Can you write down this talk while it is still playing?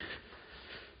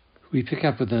We pick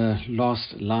up with the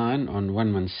last line on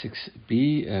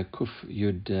 116b, Kuf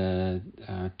Yud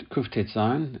Kuf Tet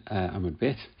Zayin Amud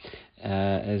Bet,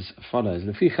 as follows: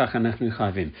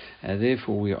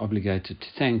 therefore, we are obligated to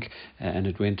thank, and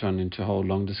it went on into a whole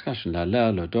long discussion,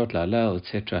 Hallel, Lodot, Hallel,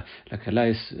 etc.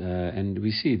 And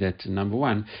we see that number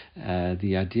one,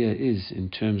 the idea is in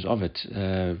terms of it,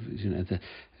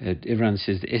 everyone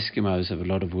says the Eskimos have a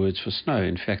lot of words for snow.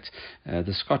 In fact,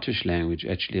 the Scottish language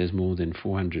actually has more than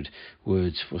 400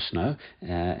 words for snow,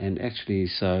 and actually,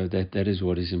 so that is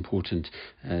what is important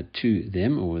to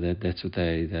them, or that's what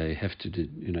they have to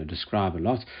describe a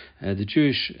lot. The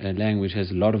Jewish language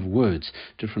has a lot of words,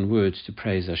 different words to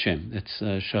praise Hashem. That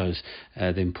shows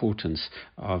the importance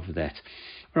of that.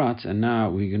 Right, and now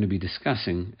we're going to be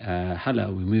discussing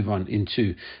Hallel. We move on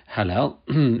into Hallel,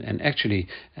 and actually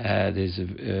there's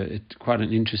quite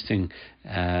an interesting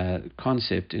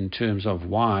concept in terms of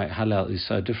why Hallel is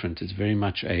so different. It's very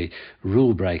much a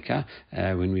rule breaker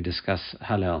when we discuss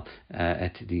Hallel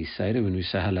at the Seder. When we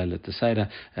say Hallel at the Seder,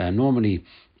 normally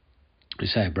we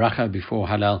say a bracha before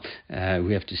Hallel.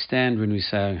 We have to stand when we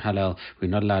say Hallel. We're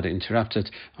not allowed to interrupt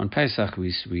it. On Pesach,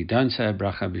 we don't say a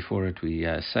bracha before it. We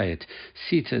say it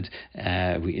seated.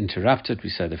 We interrupt it. We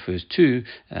say the first two.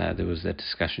 There was that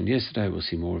discussion yesterday. We'll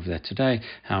see more of that today.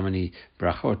 How many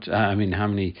brachot? How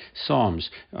many psalms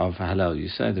of Hallel you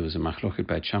say? There was a machloket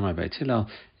Beit Shammai, Beit Hillel.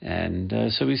 And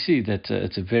so we see that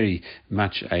it's a very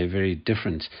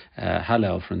different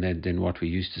Hallel from that than what we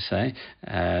used to say,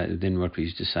 And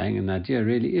the idea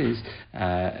really is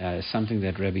something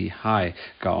that Rabbi Hai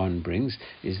Gaon brings,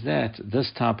 is that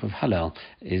this type of Hallel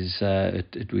is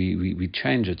we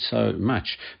change it so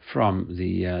much from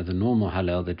the normal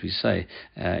Hallel that we say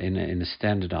in a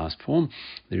standardized form.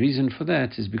 The reason for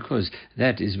that is because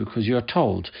you are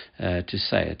told to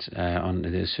say it.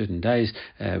 There are certain days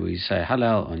we say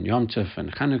Hallel on Yomtov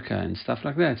and Chanukah and stuff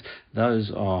like that.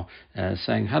 Those are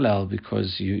saying Hallel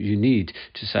because you need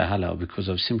to say Hallel because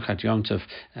of Simchat Yomtov,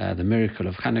 the miracle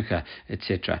of Chanukah,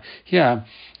 etc. Here,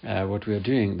 what we are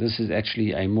doing, this is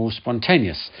actually a more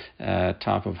spontaneous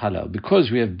type of Hallel,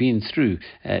 because we have been through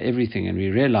everything and we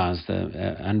realize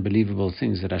the unbelievable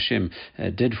things that Hashem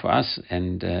did for us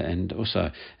and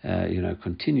also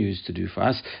continues to do for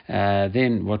us.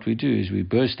 Then what we do is we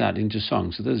burst out into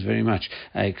song. So this is very much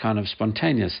a kind of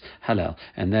spontaneous Hallel,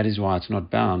 and that is why it's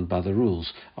not bound by the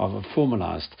rules of a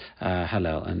formalized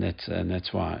Hallel, and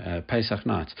that's why Pesach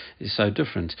night is so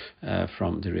different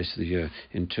from the rest of the year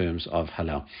in terms of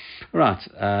Hallel. Right,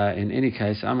 in any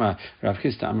case, Amar Rav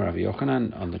Chisda, Amar Rav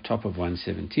Yochanan, on the top of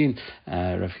 117,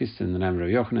 Rav Chisda in the name of Rav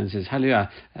Yochanan says, Hallel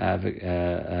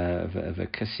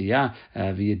v'kasiyah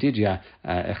v'yedidya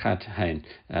echat hain.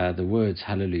 The words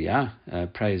Hallelujah,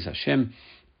 praise Hashem,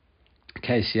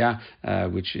 Kesia,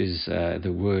 which is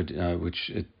the word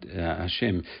which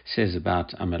Hashem says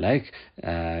about Amalek.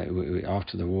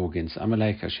 After the war against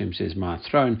Amalek, Hashem says, my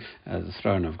throne, the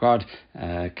throne of God.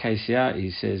 Kesia, he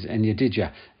says, and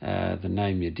Yedidya, the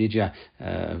name Yedidya,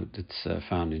 that's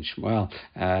found in Shmuel.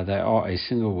 They are a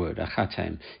single word,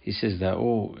 Achatem. He says they're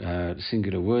all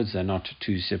singular words, they're not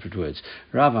two separate words.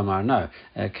 Rav Amar, no.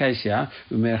 Kesia,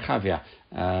 Umerchavia.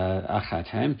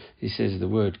 Achatem, he says the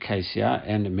word Kesia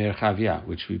and Merchavia,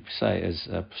 which we say as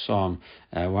Psalm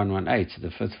 118,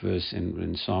 the fifth verse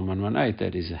in Psalm 118,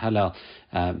 that is Hallel.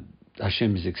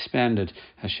 Hashem is expanded,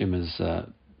 Hashem is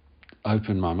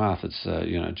open my mouth. It's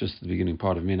just the beginning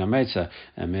part of Mina Meitza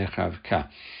and Merchav Ka.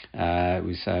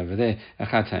 We say over there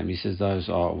Achatem. He says those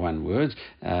are one word.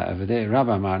 Over there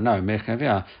Rabbi Mar, no,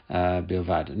 Merchavia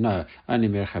Bilvad. No, only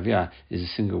Merchavia is a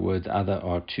single word. The other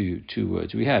are two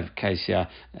words. We have Kesia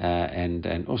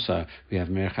and also we have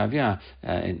Merchavia.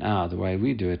 In the way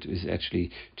we do it is actually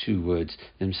two words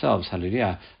themselves.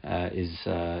 Hallelujah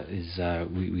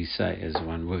we say as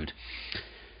one word.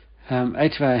 A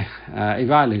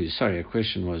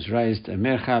question was raised.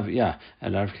 Merchav,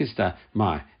 Rav Chisda,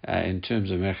 in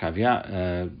terms of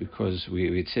Merchavia, because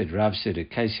we said Rav said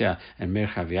Kesia and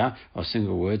Merchavia are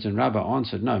single words, and Rabbi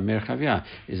answered no, Merchavia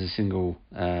is a single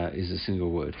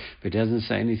word, but it doesn't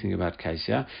say anything about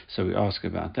Kesia. So we ask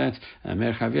about that.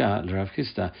 Merchavia, Rav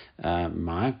Chisda,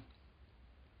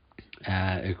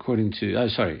 according to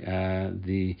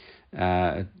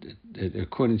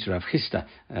according to Rav Chisda,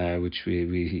 which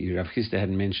Rav Chisda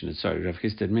hadn't mentioned it. Sorry, Rav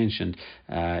Chisda had mentioned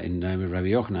in the name of Rabbi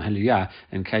Yochanan, Hallelujah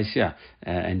and Kesia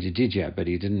and Yedidya, but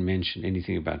he didn't mention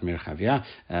anything about Merchavia.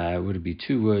 Would it be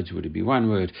two words? Would it be one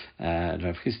word?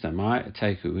 Rav Chisda, my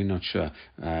take, we're not sure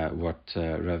what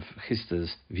Rav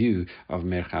Chisda's view of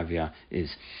Merchavia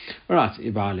is. All right,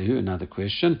 Ibalihu, another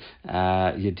question.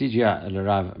 Yedidya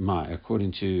l'Rav Ma,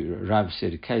 according to Rav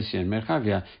said Kesia and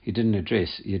Merchavia, he didn't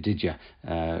address Yedidya. Yedidya.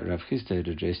 Rav Chisda had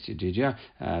addressed Yedidya,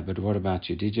 but what about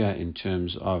Yedidya in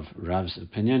terms of Rav's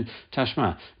opinion?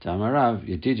 Tashma, Dama Rav,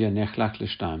 Yedidya nechlak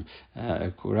l'shtaim.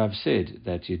 Rav said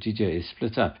that Yedidya is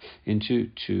split up into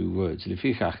two words.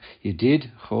 Lefichach,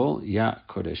 Yedid, Chol, Ya,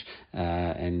 Kodesh.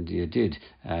 And Yedid,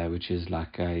 which is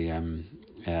like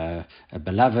a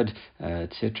beloved,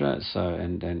 etc. So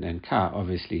and Ka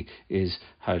obviously is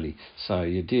holy. So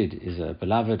Yedid is a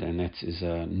beloved, and that is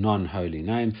a non-holy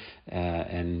name,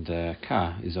 and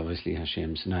Ka is obviously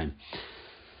Hashem's name.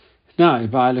 Now,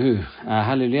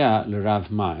 Hallelujah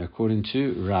l'Rav Ma. According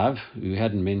to Rav, who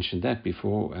hadn't mentioned that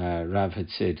before, Rav had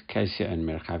said Kesia and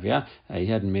Merchavia. He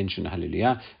hadn't mentioned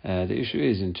Hallelujah. The issue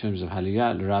is in terms of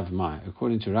Hallelujah l'Rav Ma.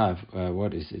 According to Rav,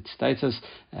 what is its status?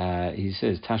 He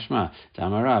says Tashma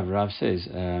Dama Rav. Rav says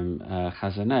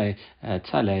Chazanei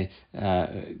Tale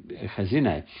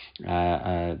Chazine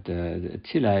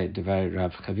Tile Devay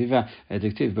Rav Chaviva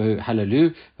Diktiv Behu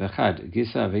Hallelu Bechad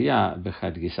Gisa Veya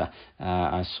Bechad Gisa.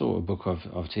 I saw a book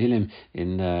of Tehillim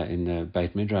in the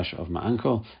Beit Midrash of my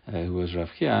uncle, who was Rav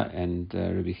Chia, and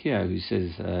Rabbi Chia, who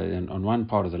says on one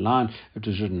part of the line it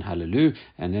was written Hallelu,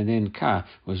 and then Ka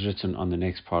was written on the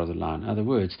next part of the line. In other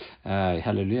words,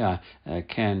 Hallelujah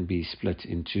can be split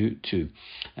into two.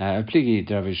 Pligi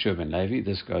Rabbi Yeshua ben Levi.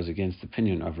 This goes against the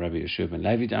opinion of Rabbi Yeshua ben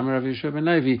Levi. Amar Rabbi Yeshua ben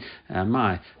Levi,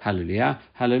 my Hallelujah,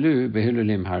 Hallelu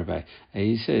behilulim harbe.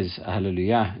 He says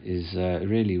Hallelujah is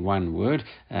really one word,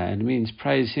 and it means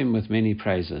praise Him with many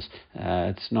praises.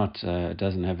 It's not, it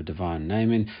doesn't have a divine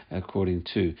naming, according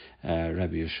to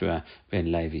Rabbi Yeshua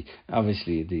ben Levi.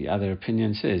 Obviously, the other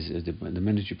opinion says the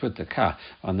minute you put the Ka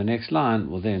on the next line,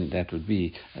 well, then that would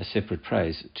be a separate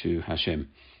praise to Hashem.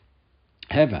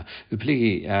 However, Rav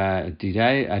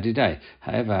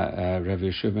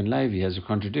Yeshua ben Levi has a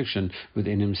contradiction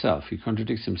within himself. He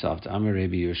contradicts himself. Amar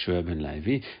Rabbi Yeshua ben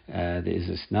Levi. There is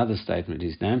another statement.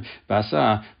 His name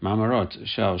Basa Mamarot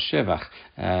Shal Shevach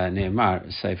Ne'emar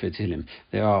Sefer Tehillim.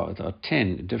 There are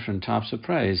 10 different types of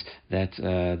praise that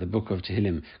the book of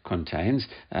Tehillim contains.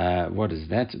 What is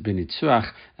that?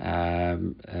 Benitzuach,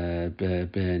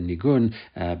 benigun,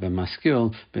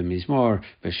 bemaskil, bemizmor,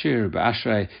 beshir,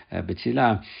 beashrei, betila.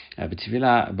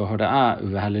 B'tefillah, b'hoda'ah,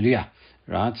 v'hallelujah.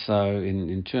 Right, so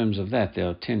in terms of that, there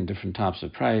are 10 different types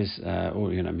of praise,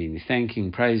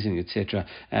 thanking, praising, etc.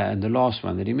 And the last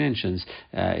one that he mentions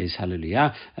is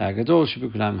Hallelujah, Gadol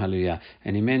Shebukulam Hallelujah,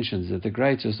 and he mentions that the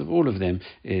greatest of all of them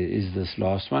is this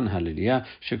last one, Hallelujah,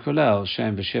 Shekolel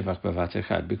Shem V'Shevach B'Vat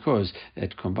Echad, because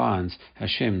it combines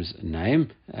Hashem's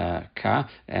name, Ka,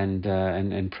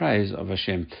 and praise of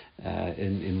Hashem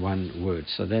in one word.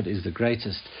 So that is the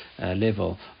greatest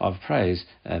level of praise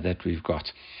that we've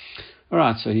got. All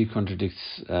right, so he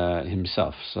contradicts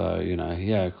himself. So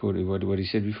here, according to what he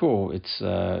said before, it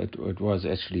was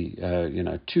actually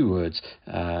two words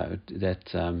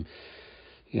that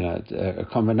a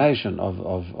combination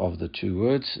of the two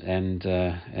words, and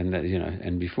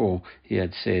before he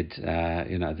had said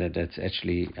that that's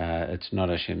actually it's not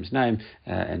Hashem's name,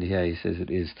 and here he says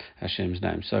it is Hashem's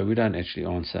name. So we don't actually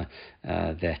answer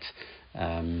that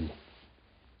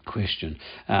question.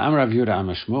 Am Rav Yehuda Am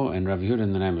Shmuel, and Rav Yehuda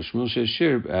in the name of Shmuel Shir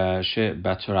She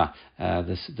Batorah.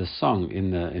 The song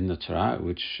in the Torah,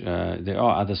 which there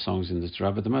are other songs in the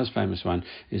Torah, but the most famous one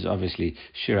is obviously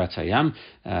Shirat Hayam,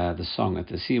 the song at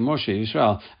the sea. Moshe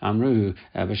Yisrael Amruhu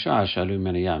B'Shah Shalu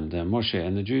Menayam. The Moshe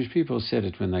and the Jewish people said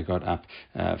it when they got up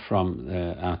from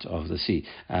out of the sea.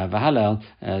 V'Hallel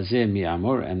Zeh Mi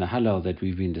Amor, and the Hallel that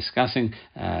we've been discussing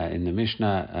in the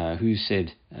Mishnah, who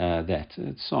said that?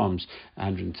 It's Psalms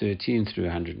 113 through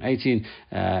 118,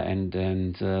 and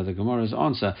the Gemara's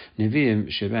answer, Nevi'im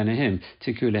Shebanehim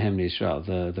Tiku Lehem Yisrael.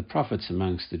 The prophets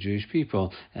amongst the Jewish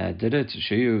people did it.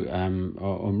 Sheyu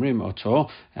Omrim Oto,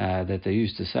 that they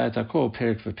used to say it. Akol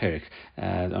Perik v'Perik,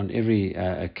 on every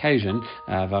occasion.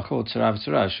 V'Achol Tzarav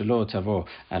Tzara Shelo Tavo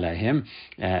Alehem,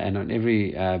 and on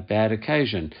every bad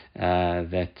occasion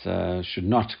that should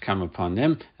not come upon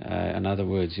them. In other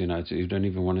words, you don't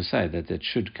even want to say that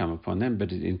should come upon them,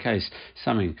 but in case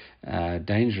something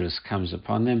dangerous comes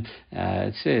upon them,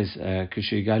 it says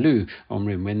Kushigalu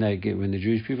Omrim, when the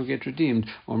Jewish people get redeemed,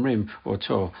 Omrim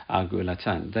Oto Al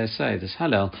Gulatan, they say this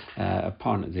Hallel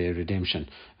upon their redemption.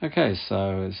 Okay,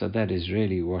 so that is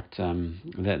really what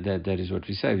that is what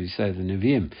we say. We say the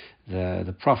Nevi'im,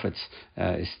 the prophets,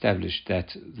 established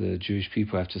that the Jewish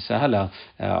people have to say Hallel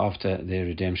after their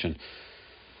redemption.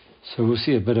 So we'll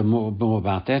see a bit more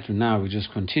about that. And now we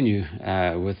just continue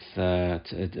with a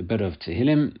bit of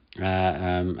Tehillim.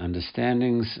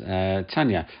 understandings.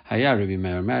 Tanya, Haya Rabbi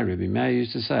Meir. Rabbi Meir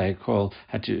used to say, "Call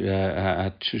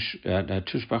Tushbachot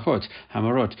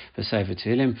Hamarot v'Sefer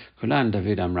Tehillim Kulan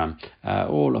David Amram."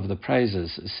 All of the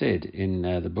praises said in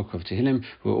the book of Tehillim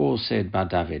were all said by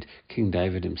David, King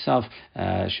David himself.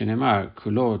 Shenemar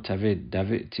Kulo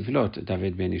Tifilot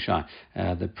David ben Yishai.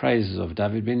 The praises of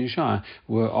David ben Yishai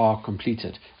are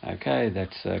completed. Okay,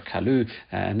 that's Kalu,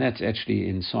 and that's actually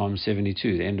in Psalm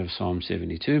 72, the end of Psalm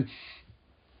 72.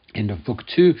 End of book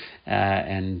 2,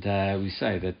 and we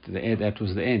say that that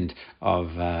was the end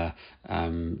of the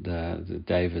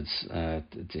David's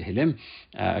Tehillim.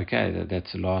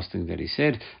 That's the last thing that he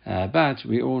said. But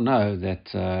we all know that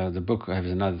the book has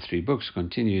another 3 books,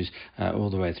 continues all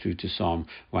the way through to Psalm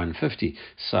 150.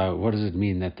 So what does it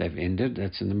mean that they've ended?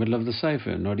 That's in the middle of the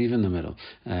Sefer, not even the middle.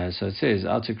 So it says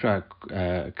Al Tikra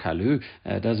Kalu.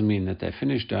 Doesn't mean that they're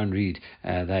finished. Don't read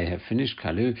they have finished.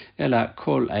 Kalu Ela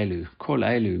Kol Elu. Kol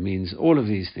Elu means all of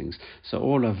these things. So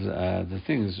all of the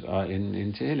things are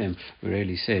in Tehillim were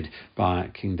really said by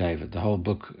King David. The whole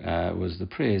book was the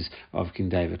prayers of King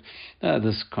David.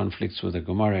 This conflicts with the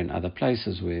Gemara in other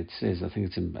places where it says, I think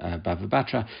it's in Bava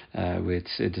Batra, where it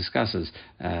discusses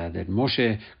that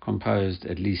Moshe composed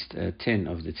at least 10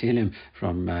 of the Tehillim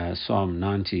from Psalm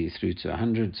 90 through to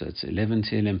 100, so it's 11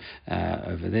 Tehillim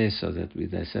over there, so that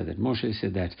they say that Moshe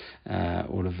said that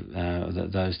all of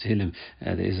those Tehillim,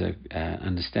 there is a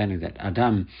understanding that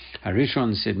Adam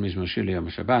Harishon said Mizmor Shili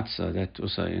Yom Shabbat, so that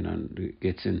also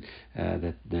gets in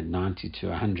that 90 to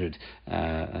 100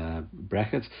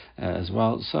 brackets as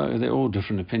well. So they're all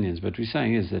different opinions, but we're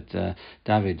saying is that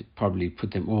David probably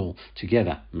put them all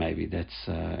together. Maybe that's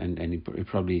and he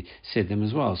probably said them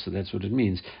as well. So that's what it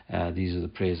means. These are the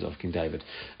prayers of King David.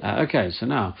 Okay, so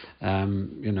now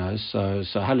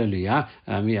so Hallelujah,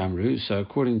 Mi Amru. So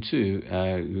according to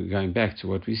going back to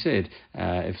what we said,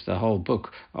 if the whole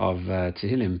book of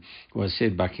Tehillim was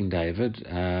said by King David,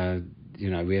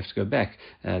 we have to go back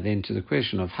then to the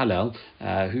question of Hallel,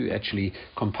 who actually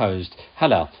composed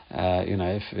Hallel.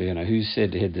 Who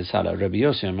said this Hallel? Rabbi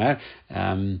Yossi Omer,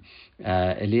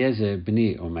 Eliezer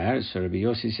b'ni Omer. So Rabbi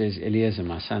Yossi says, Eliezer,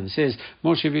 my son, says,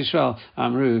 Moshe v'Yisrael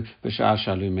amru b'shar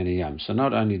shalu mini yam. So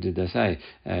not only did they say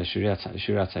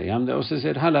Shirat Hayam, they also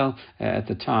said Hallel at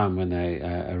the time when they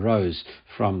arose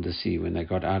from the sea. When they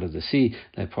got out of the sea,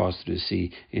 they passed through the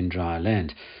sea in dry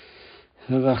land.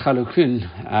 And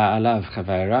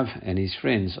his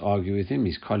friends argue with him,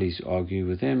 his colleagues argue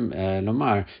with him.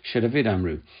 Lomar Shedavid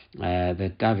Amru,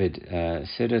 that David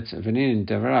said it. Venin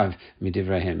Devarav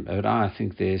Midivrahim. But I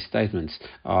think their statements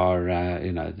are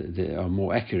are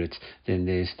more accurate than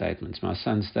their statements. My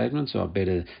son's statements are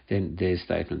better than their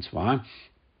statements. Why?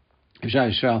 How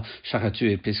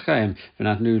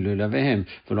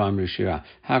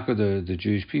could the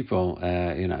Jewish people,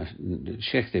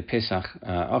 check their Pesach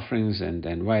offerings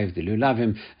and wave the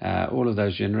lulavim, all of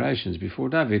those generations before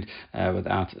David,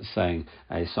 without saying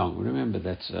a song? Remember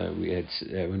that we had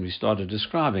when we started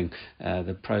describing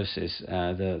the process,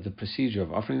 the procedure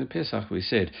of offering the Pesach, we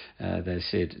said they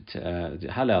said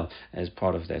Hallel as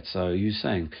part of that. So you're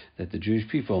saying that the Jewish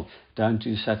people don't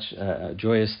do such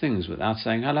joyous things without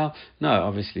saying Hallel? No,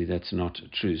 obviously that's not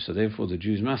true. So therefore the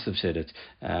Jews must have said it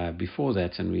before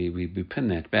that, and we pin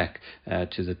that back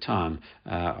to the time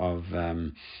of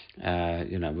when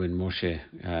Moshe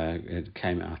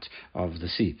came out of the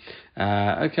sea.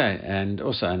 And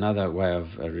also another way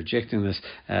of rejecting this,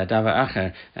 Dava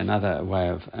Acher, another way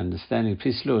of understanding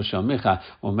Pislu Shal Micha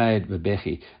Omeid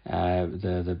Bebechi,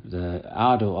 the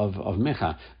idol of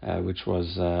Micha, which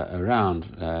was around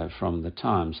from the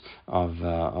times of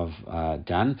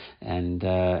Dan, and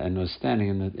was standing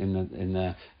in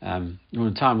the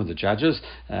time of the judges,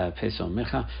 Pesach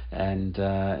Micha, and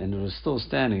it was still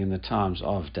standing in the times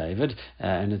of David,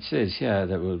 and it says here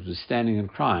that it was standing and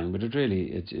crying, but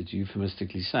it's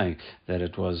euphemistically saying that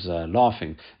it was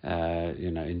laughing,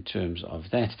 in terms of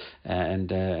that,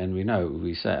 and we know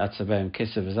we say Atzavim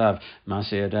Kesev Zav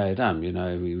Maseh Yadai Adam.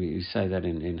 We say that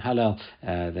in Hallel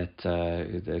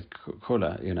that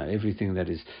Kola, everything that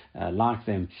is like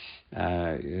them,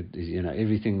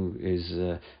 everything is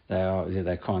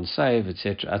they can't save,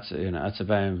 etc.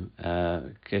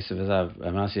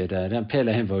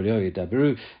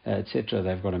 Etc.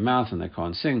 They've got a mouth and they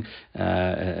can't sing,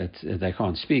 they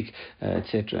can't speak,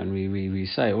 etc. And we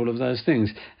say all of those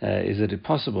things. Is it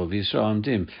possible?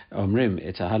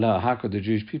 How could the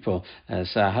Jewish people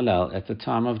say Hallel at the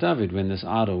time of David, when this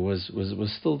idol was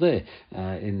still there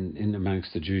in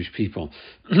amongst the Jewish people?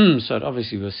 So it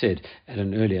obviously was said at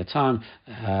an earlier time,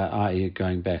 i.e.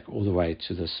 going back all the way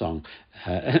to the song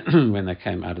when they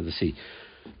came out of the sea.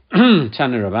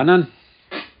 Tanu Rabbanan.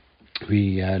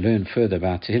 we learn further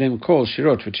about Tehillim, Kol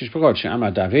Shirot V'Tishbachot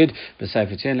She'amar David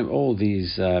B'Sefer Tehillim, all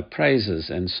these praises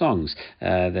and songs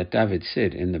that David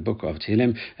said in the book of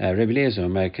Tehillim. Rebbe Eliezer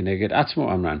Omer Keneged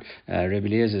Atzmo Amran. Rebbe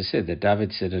Eliezer said that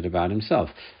David said it about himself.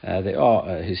 There are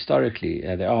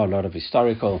a lot of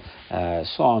historical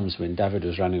psalms when David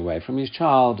was running away from his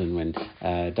child, and when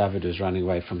David was running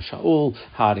away from Shaul,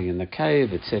 hiding in the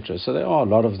cave, etc. So there are a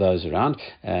lot of those around,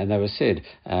 and they were said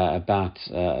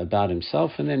about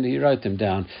himself, and then he wrote them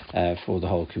down for the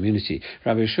whole community.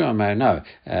 Rabbi Yeshua Marino,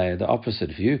 the opposite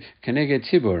view, Keneged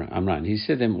Tibur Amran. He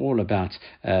said them all about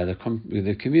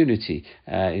the community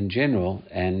in general,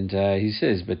 and he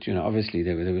says, but obviously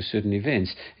there were certain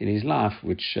events in his life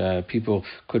which people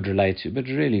could relate to, but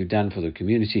really done for the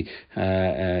community,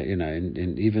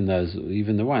 and even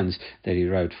the ones that he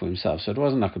wrote for himself. So it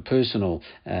wasn't like a personal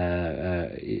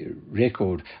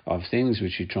record of things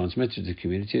which he transmitted to the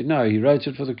community. No, he wrote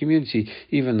it for the community,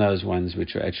 even those ones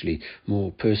which are actually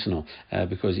more personal,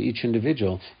 because each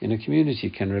individual in a community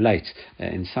can relate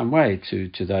in some way to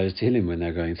those Tehillim when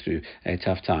they're going through a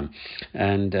tough time.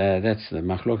 And that's the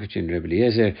machloket in Rebbe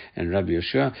Eliezer and Rabbi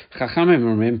Yeshua. Chachamim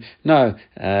Romim, no,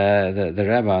 the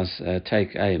rabbis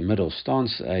take a middle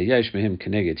stance. Yesh mehem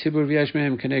keneged tibur, yesh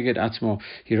mehem keneged atzmo.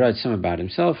 He wrote some about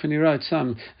himself, and he wrote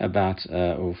some about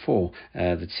or for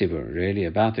the tzibur, really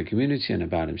about the community and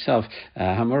about himself.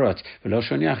 Hamorot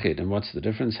v'loshon yachid. And what's the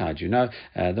difference? How do you know?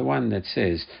 The one that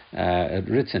says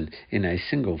written in a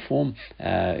single form,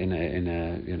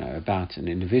 about an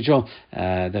individual,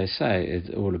 they say it's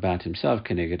all about himself.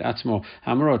 Keneged atzmo.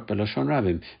 Hamorot b'loshon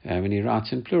rabim. When he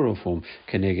writes in plural form,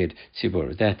 keneged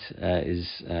tzibur. That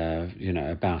is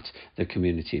about the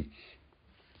community.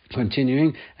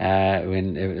 Continuing,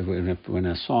 when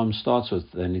a psalm starts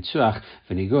with Nitzuach,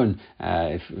 V'nigun,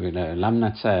 Lam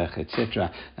Natzach,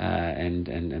 etc.,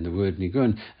 and the word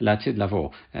Nigun, Latid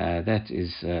Lavo, that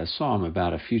is a psalm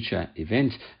about a future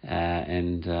event,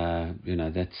 and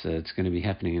that's it's going to be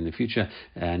happening in the future.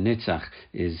 Netzach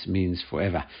means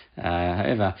forever.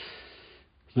 However,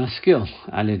 Maskil,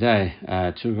 Alidei,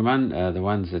 Turgaman, the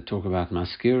ones that talk about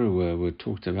Maskir were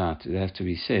talked about. They have to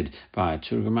be said by a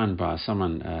Turgaman, by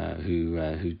someone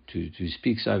who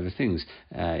speaks over things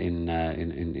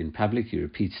in public. He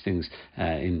repeats things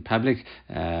in public,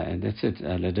 and that's it.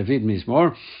 David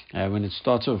Mizmor, when it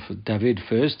starts off with David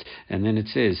first, and then it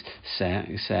says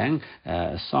sang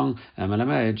a song.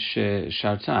 Malamed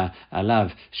Sharta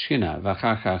Alav Shkina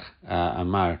Vachachach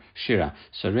Amar Shira.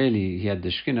 So really, he had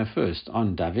the Shkina first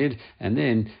on David, and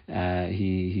then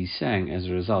he sang as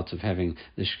a result of having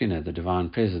the Shekhinah, the divine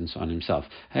presence, on himself.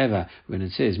 However, when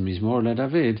it says Mizmor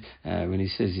LeDavid, when he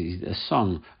says a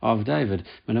song of David,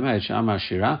 Amar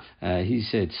Shira, he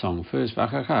said song first,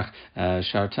 V'achachach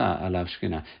Sharta Alav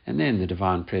Shekhinah, and then the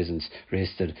divine presence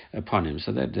rested upon him.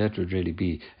 So that would really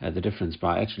be the difference.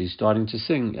 By actually starting to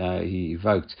sing, he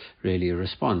evoked really a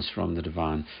response from the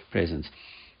divine presence.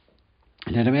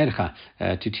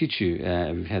 To teach you,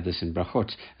 we've had this in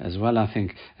Brachot as well, I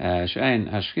think. The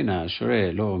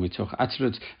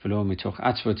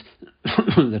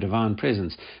divine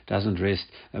presence doesn't rest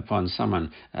upon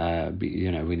someone,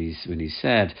 when he's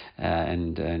sad,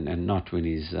 and not when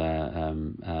he's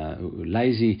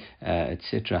lazy,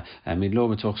 etc. And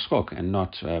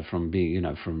not from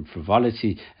being, from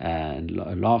frivolity and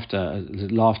laughter.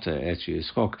 Laughter actually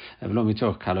is chok.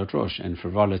 And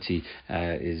frivolity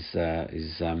is that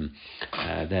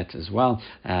as well.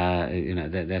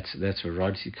 That's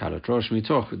frivolity, kalot rosh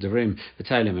mitoch devrim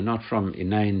v'tailim, and not from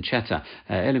inane chatter.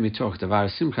 Ele mitoch davar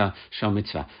simcha shal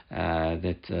mitzvah.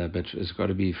 But it's got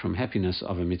to be from happiness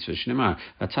of a mitzvah. Shnemar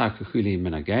v'atar kuchuli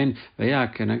menagain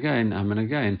v'yak menagain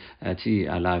amenagain ti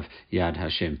alav yad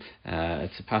Hashem.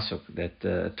 It's a pasuk that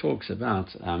talks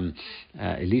about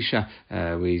Elisha,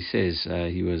 where he says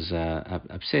he was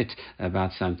upset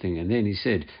about something, and then he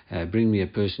said, "Bring me a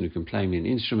person who can play me an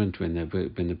instrument." When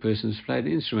the person who's played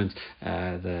the instrument,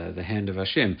 the hand of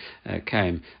Hashem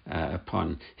came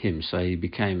upon him. So he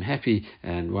became happy,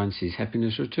 and once his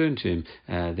happiness returned to him,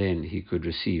 then he could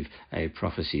receive a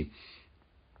prophecy.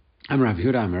 Rav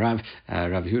Yehuda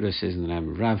Rav Yehuda says in the name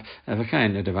of Rav,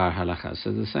 Devar halacha.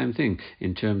 So the same thing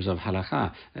in terms of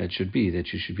halacha. It should be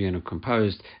that you should be in a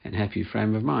composed and happy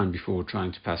frame of mind before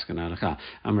trying to paskin halacha.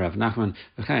 Rav Nachman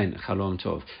chalom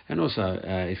tov. And also,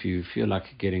 if you feel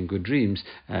like getting good dreams,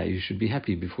 you should be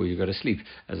happy before you go to sleep,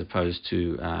 as opposed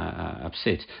to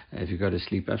upset. If you go to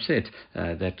sleep upset,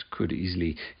 that could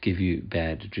easily give you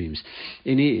bad dreams.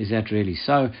 Is that really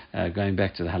so? Going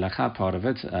back to the halacha part of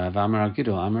it, V'amar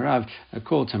Gidol Amar Rav,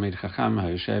 called Tamid Chacham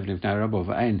Hayoshev Livnei Rabbo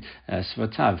V'Ein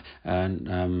Svatav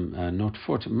Not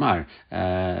Fort Mar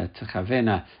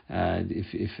Techavena.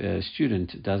 If a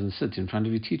student doesn't sit in front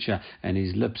of a teacher and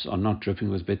his lips are not dripping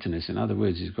with bitterness, in other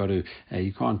words, he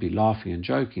can't be laughing and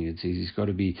joking. He's got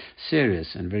to be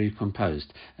serious and very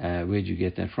composed. Where do you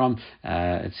get that from?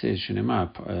 It says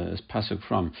Shunemar, pasuk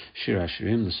from Shira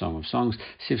Shirim, the Song of Songs.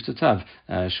 Siftatav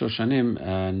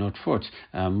Shoshanim Not Fort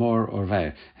Mor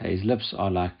Orver. His lips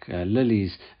are like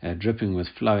lilies dripping with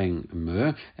flowing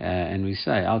myrrh, and we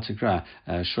say Al Tikra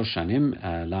Shoshanim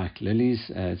like lilies.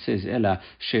 It says Ella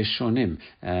Sheshonim,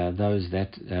 those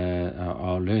that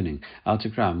are learning. Al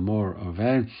Tikra Mor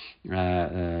Orver,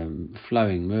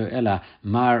 flowing myrrh. Ella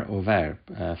Mar Orver,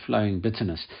 flowing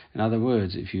bitterness. In other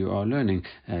words, if you are learning,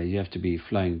 you have to be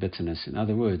flowing bitterness. In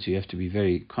other words, you have to be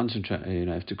very concentrate. You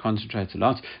have to concentrate a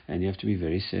lot, and you have to be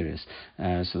very serious.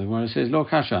 So the one says, Lo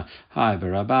kasha, hi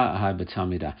barabba, hi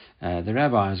batalmida. The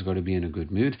rabbi has got to be in a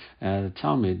good mood. The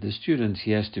Talmud, the student,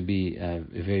 he has to be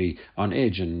very on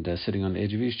edge and sitting on the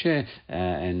edge of his chair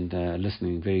and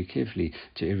listening very carefully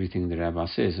to everything the rabbi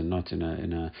says, and not in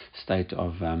a state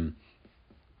of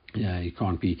you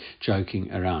can't be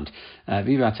joking around.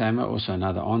 Viva Tema, also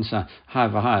another answer. Hi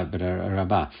v'hai, but a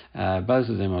rabbah. Both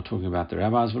of them are talking about the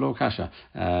rabbis. V'lo kasha.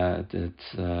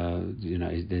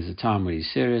 There's a time where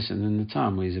he's serious, and then the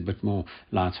time where he's a bit more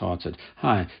light-hearted.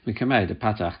 Hi, mikamei de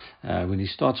patach. When he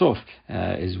starts off,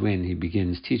 is when he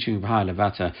begins teaching. V'hai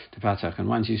levata de patach, and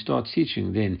once he starts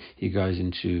teaching, then he goes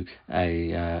into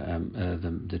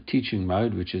the teaching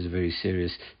mode, which is a very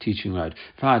serious teaching mode.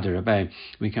 V'hai de rabbi,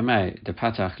 mikamei de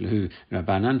patach.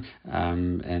 Rabbanan,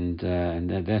 and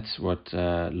that's what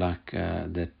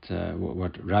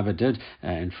what Rabbi did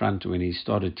in front when he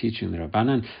started teaching the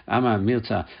Rabbanan. Ama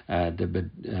milta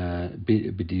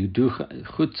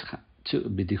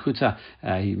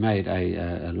he made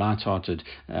a light-hearted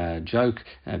joke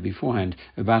beforehand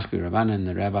about the Rabbanan, and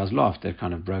the rabbis laughed. That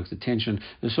kind of broke the tension.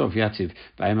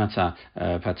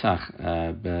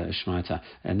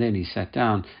 And then he sat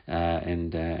down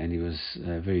and he was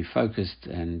very focused,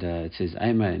 and it says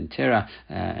Ema in Terah,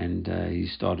 and he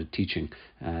started teaching,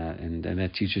 and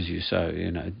that teaches you. So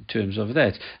in terms of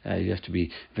that, you have to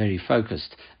be very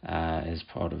focused as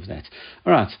part of that.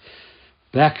 All right.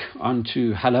 Back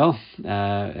onto Hallel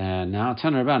now.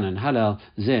 Taner Rabbanan Hallel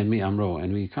Zeh Mi Amro,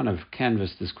 and we kind of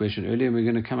canvassed this question earlier, and we're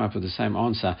going to come up with the same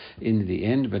answer in the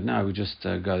end. But now we just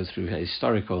go through a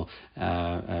historical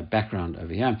background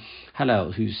over here.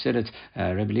 Hallel, who said it?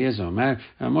 Rabbi Eliezer Omer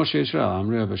Moshe Yisrael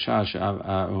Amru B'Shar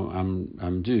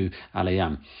Amdu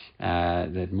Alayam.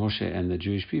 That Moshe and the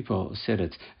Jewish people said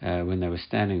it when they were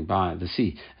standing by the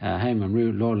sea. Haim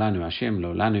Amru Lo Lanu Hashem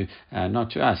Lo Lanu, not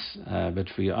to us, but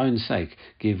for your own sake.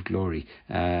 Give glory.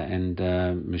 And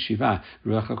Meshiva,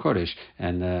 Ruach HaKodesh,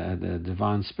 and the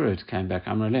divine spirit came back,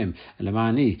 Amralem,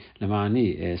 Lemani,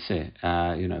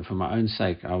 for my own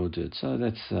sake I will do it. So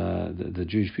that's the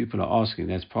Jewish people are asking.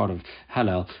 That's part of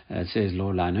Hallel. It says,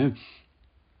 Lo Lanu.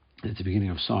 At the beginning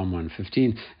of Psalm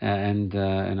 115, and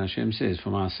Hashem says,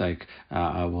 for my sake,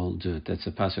 I will do it. That's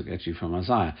a pasuk actually from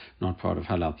Isaiah, not part of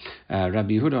Hallel.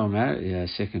 Rabbi Yehuda Omer,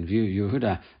 second view,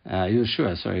 Yeshua,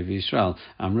 V'Yisrael,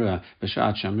 Amrua,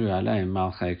 B'Shat Shamru Aleim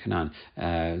Malchei Canaan.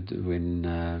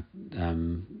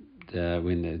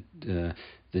 When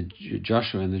the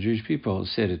Joshua and the Jewish people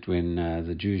said it when then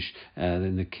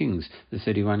the kings, the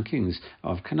 31 kings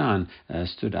of Canaan,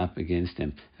 stood up against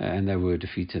them, and they were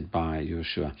defeated by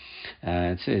Joshua.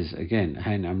 It says again,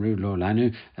 Hein Amru Lo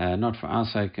Lanu, not for our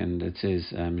sake, and it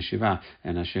says Meshiva,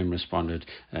 and Hashem responded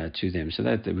to them. So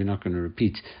that we're not going to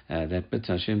repeat that, but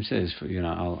Hashem says,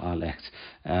 I'll act.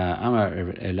 Amar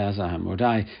Elazar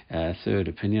Hamodai, third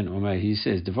opinion. Omer, he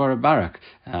says, Devorah Barak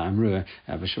Amru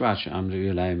B'Shabbat Amru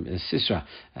Yulaim Sisra.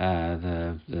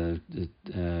 The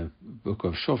book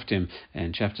of Shoftim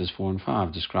and chapters 4 and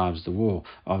 5 describes the war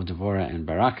of Devorah and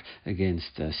Barak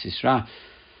against Sisra,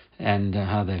 and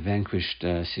how they vanquished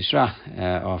Sisra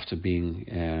after being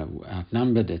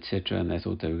outnumbered, etc., and they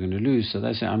thought they were going to lose. So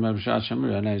they said,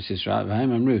 Sisra,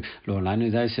 Lo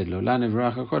Lanu. They said, Lo Lanu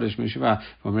Ruach HaKodesh Meshiva,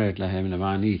 V'omeret Lahem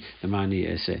Lemani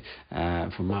Ese.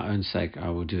 For my own sake I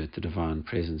will do it, the divine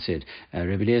presence said.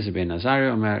 Rabbi Eliezer ben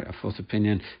Azariah Omer, a fourth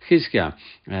opinion, Chizkiah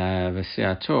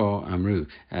V'seato Amru.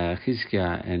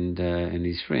 Chizkiah and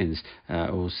his friends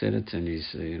all said it, and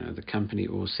his the company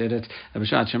all said it.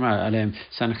 B'shat Shamar Alem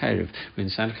Sancheriv. When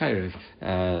Sancheriv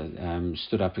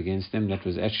stood up against them, that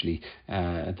was actually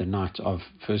the night of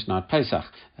first night Pesach.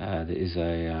 There is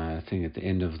a thing at the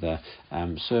end of the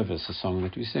service, a song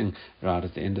that we sing right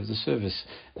at the end of the service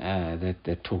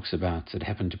that talks about it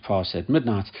happened to pass at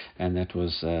midnight, and that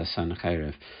was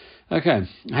Sancheriv. Okay,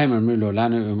 Haman Lo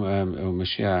Lanu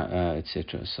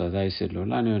etc. So they said Lo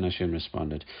Lanu, and Hashem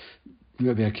responded.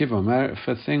 Rabbi Akiva Omer,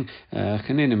 fifth thing,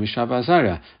 Chanina Mishab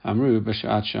Azariah, Amru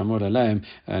B'Shat Shamod Aleim,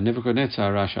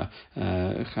 Nebuchadnezzar Rasha,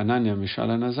 Hananiah Mishael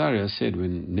and Azariah said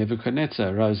when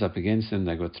Nebuchadnezzar rose up against them,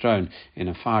 they got thrown in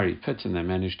a fiery pit and they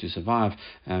managed to survive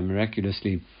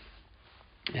miraculously.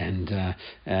 And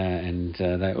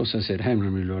they also said, and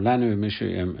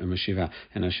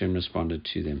Hashem responded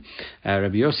to them.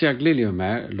 Rabbi Yossi Aglili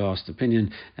Omer, last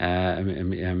opinion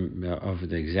of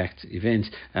the exact event.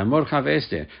 Mordechai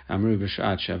Esther, Amru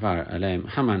B'Shat Shavar Aleim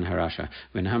Haman Harasha.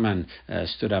 When Haman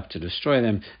stood up to destroy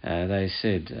them, they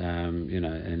said,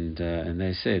 and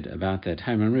they said about that,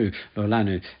 Haman Lo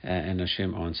Lanu, and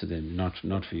Hashem answered them,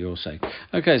 not for your sake.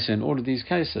 Okay, so in all of these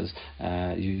cases,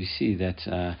 you see that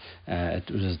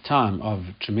it was a time of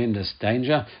tremendous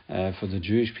danger for the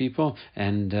Jewish people,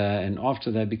 and after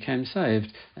they became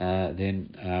saved,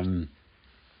 then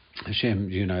Hashem,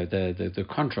 the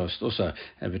contrast also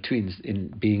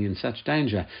between being in such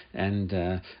danger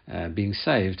and being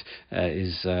saved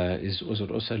is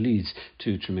also leads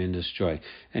to tremendous joy.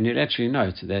 And you'll actually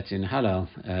note that in Hallel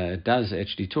it does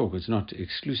actually talk. It's not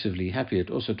exclusively happy. It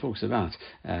also talks about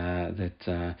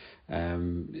that.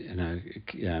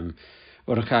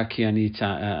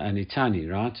 Anitani,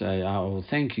 right? I will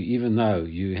thank you even though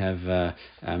you have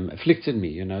afflicted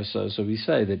me. So we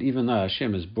say that even though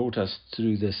Hashem has brought us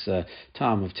through this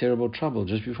time of terrible trouble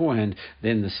just beforehand,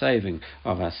 then the saving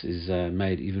of us is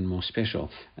made even more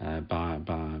special by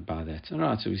that. All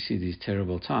right, so we see these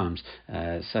terrible times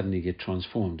suddenly get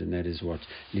transformed, and that is what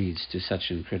leads to such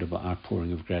incredible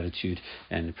outpouring of gratitude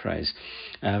and praise.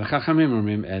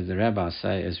 Chachamim, as the rabbis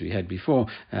say, as we had before,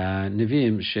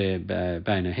 Nevi'im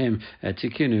Bainahim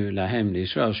Tikinu Lahem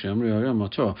Israel Shomru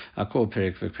Yomoto Akol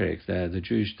Perik v'Perik. The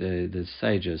Jewish, the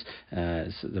sages,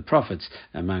 the prophets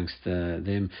amongst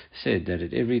them said that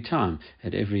at every time,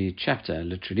 at every chapter,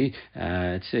 literally,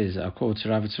 it says Akol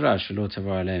Tzara v'Tzara Shelo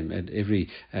Tavar Aleim. At every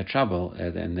trouble,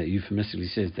 and that euphemistically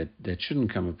says that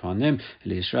shouldn't come upon them.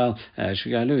 Israel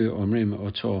Shigalu Omrim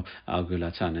Oto Al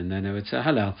Gulatan, and then it's a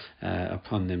Hallel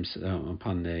upon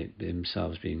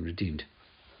themselves being redeemed.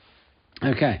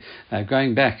 Okay,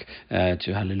 going back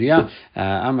to Hallelujah,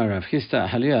 Amar Rav Chisda,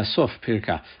 Hallelujah Sof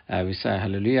Pirka. We say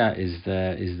Hallelujah is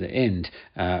the end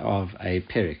of a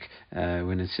Pirik.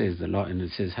 When it says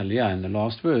Hallelujah in the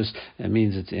last verse, it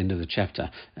means it's the end of the chapter.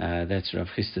 That's Rav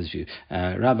Chisda's view.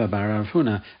 Rabba Bar Rav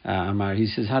Huna, Amar, he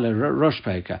says Hallel Rosh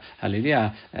Pirka.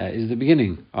 Hallelujah is the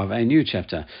beginning of a new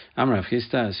chapter. Amar Rav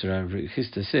Chisda, so Rav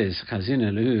Chisda says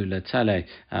Chazina Lehu Letale.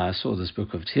 I saw this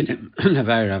book of Tehillim.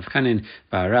 Navai Rav Chanin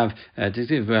Bar Rav. Rav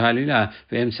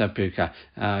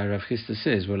Chisda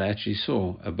says, well, I actually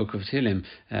saw a book of Tehillim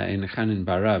in Chanin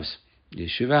Barav's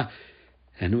yeshiva,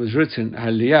 and it was written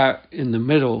Hallelujah in the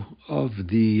middle of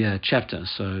the chapter,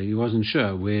 so he wasn't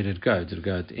sure where did it go. Did it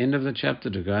go at the end of the chapter?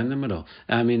 Did it go in the middle?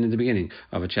 In the beginning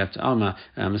of a chapter. Alma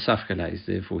Masafkala is,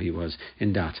 therefore he was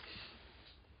in doubt.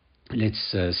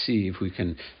 Let's see if we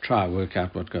can try work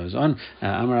out what goes on.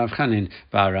 Amar Rav Chanin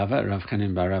Bar Rava. Rav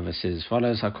Chanin Bar Rava says as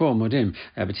follows: Hakol modim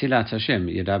b'tilat Hashem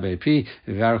yadaber pi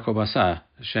v'varko basar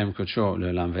Hashem Kodsho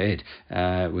Le'olam Ve'ed.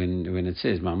 When it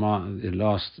says, the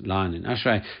last line in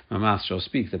Ashrei, my mouth shall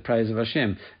speak the praise of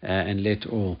Hashem, and let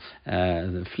all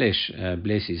the flesh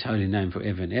bless His holy name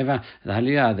forever and ever. The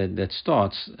Hallelujah that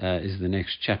starts is the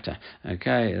next chapter.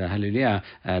 Okay, the Hallelujah,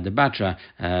 the Batra,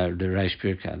 the Reish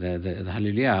Pirka, the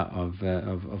Hallelujah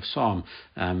of Psalm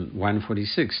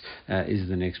 146 is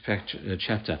the next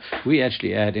chapter. We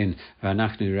actually add in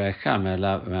V'anachnu Re'cha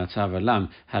Me'atav Olam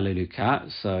Hallelujah,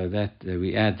 so that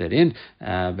we add that in,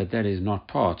 but that is not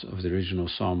part of the original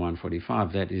Psalm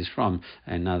 145. That is from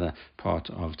another part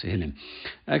of Tehillim.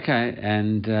 Okay,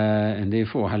 and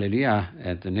therefore Hallelujah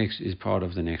at the next is part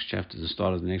of the next chapter, the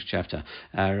start of the next chapter.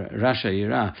 Rasha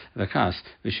Yira Vakas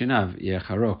Vishinav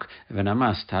Yecharok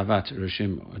Venamas Tavat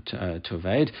Rishim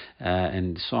Toved,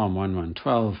 and Psalm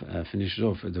 1112 finishes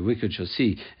off: the wicked shall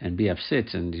see and be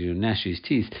upset, and you gnash his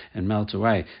teeth and melt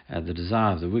away. The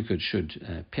desire of the wicked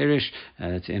should perish.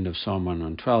 That's the end of Psalm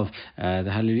 112.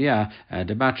 The Hallelujah,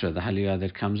 the Batra, the Hallelujah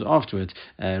that comes afterwards,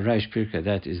 Reish Pirka,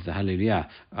 that is the Hallelujah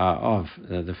of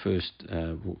the first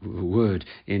word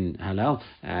in Hallel,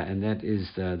 and that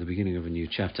is the beginning of a new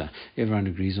chapter. Everyone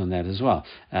agrees on that as well.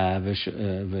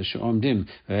 V'she'omdim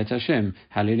v'et Hashem,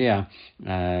 Hallelujah,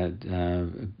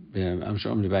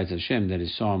 Beit Hashem, that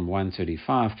is Psalm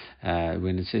 135.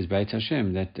 When it says Beit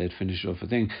Hashem, that finishes off a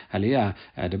thing. Hallelujah,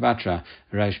 the Batra,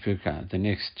 Reish Pirka, the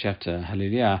next chapter,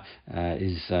 Hallelujah,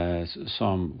 is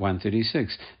Psalm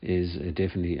 136, is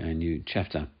definitely a new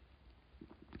chapter.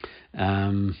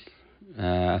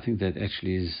 I think that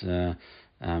actually is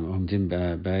Omdim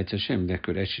B'Eit Hashem. That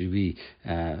could actually be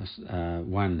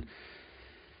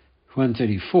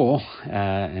 134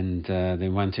 and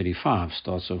then 135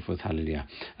 starts off with Hallelujah.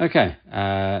 Okay,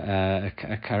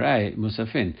 Karei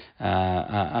Musafin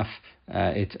Af.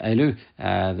 Et Elu,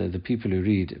 the people who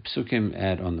read Psukim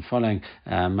add on the following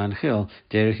Manchil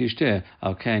Derech Ishter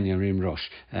Al Kain Yarim Rosh,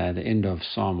 the end of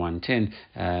Psalm 110.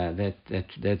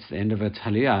 That's the end of it.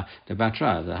 Hallelujah, the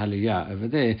Batra, the Hallelujah over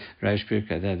there. Reish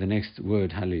Pirka, the next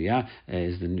word Hallelujah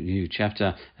is the new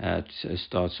chapter.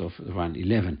 Starts off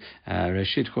 111.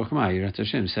 Reshit Chochma Yirat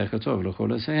Hashem Sechatov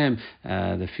L'Chol Hasehem.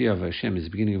 The fear of Hashem is the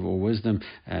beginning of all wisdom,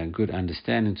 good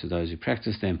understanding to those who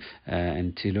practice them.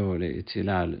 And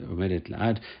Tilal Umedet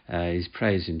his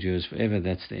praise endures forever.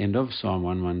 That's the end of Psalm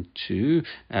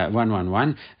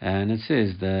 111, and it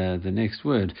says the next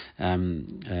word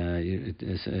Hallelujah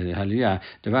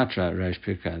Devatra Reish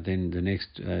Pirka. Then the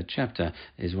next chapter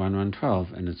is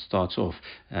 112, and it starts off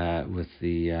with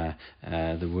the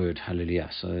word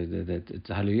Hallelujah. So the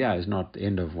Hallelujah is not the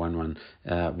end of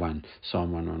 111,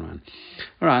 Psalm 111.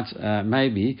 All right,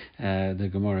 maybe the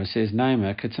Gemara says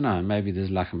Naima Ketana. Maybe there's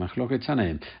like a machloket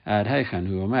Tanaim Ad Heichan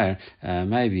Hu Omer.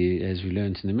 Maybe, as we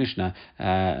learned in the Mishnah,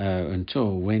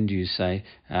 until when do you say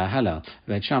Hallel?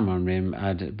 Beit Shammai Rim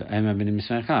Ad Ema B'nim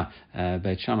Mismecha.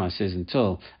 Beit Shammai says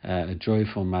until a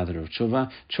joyful mother of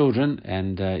children,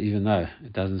 and even though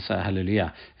it doesn't say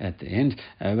Hallelujah at the end,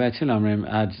 Beit Hillel Rim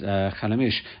Ad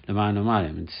Chalamish L'Ma'ano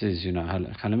Mayim. It says,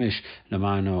 Chalamish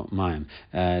L'Ma'ano Mayim.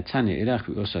 Tanya Irach,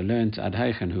 we also learned Ad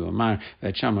Heichen Hu Amar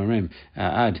Beit Shammai Rim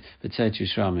Ad B'tzeit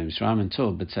Yisrael Mitzrayim,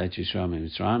 until B'tzeit Yisrael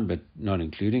Mitzrayim, but not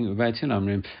including Beit Hillel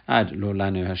Rim Ad Lo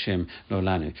Lanu Hashem Lo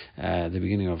Lanu, the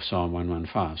beginning of Psalm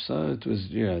 115. So it was,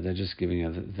 they're just giving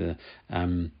you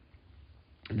the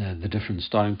different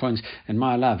starting points. And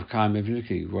my love,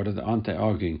 aren't they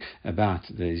arguing about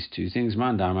these two things?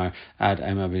 Mandamar Ad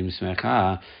Ema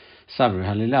B'Mismecha Sabr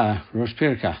Hallelujah Rosh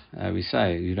Pirka. We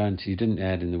say you didn't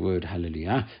add in the word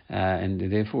Hallelujah, and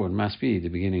therefore it must be the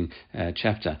beginning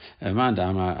chapter.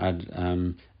 Mandamar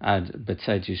Ad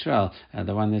B'tzeit Yisrael,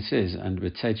 the one that says, and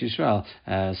B'tzeit Yisrael,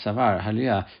 Savar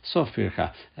Hallelujah Sof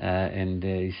Pirka, and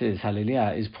he says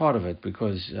Hallelujah is part of it,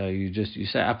 because you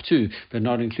say up to, but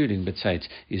not including B'tzeit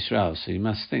Yisrael. So you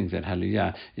must think that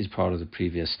Hallelujah is part of the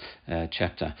previous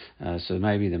chapter. So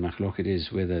maybe the machloket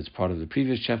is whether it's part of the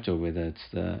previous chapter or whether it's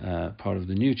the part of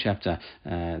the new chapter.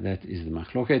 That is the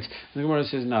machloket. The Gemara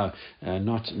says no,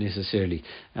 not necessarily.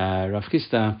 Rav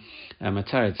Chisda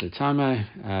Mataret L'Tama.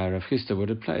 Rav Chisda would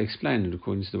explain it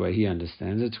according to the way he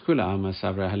understands it. Kula Alma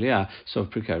Savra Hallelujah Sof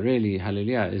Pirka. Really,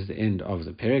 Hallelujah is the end of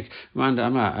the Perek. Manda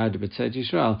Ama Ad B'tzeit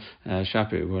Yisrael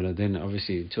Shapir. Well, then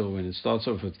obviously until when it starts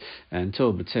off with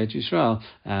until B'tzeit Yisrael,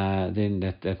 then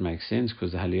that makes sense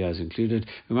because the Hallelujah is included.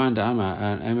 Manda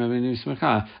Ama Ema B'nim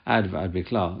Smecha Ad V'ad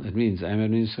B'klal. It means Ema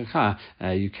B'nim Smecha.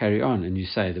 You carry on and you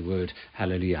say the word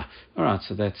Hallelujah. All right,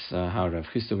 so that's how Rav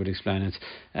Chisda would explain it.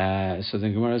 So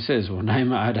then Gemara says, well,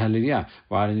 Naima Ad Hallelujah.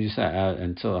 Why didn't you say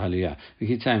until Hallelujah? We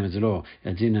keep saying it's the law.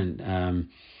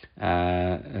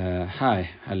 Hi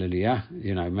Hallelujah.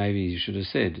 Maybe you should have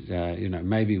said,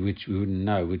 maybe which we wouldn't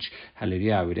know which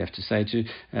Hallelujah we'd have to say to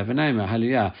V'naima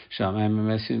Hallelujah Sham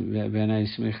B'nei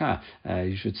Smicha.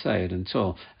 You should say it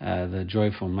until the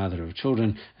joyful mother of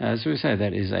children. So we say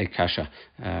that is a kasha.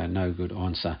 No good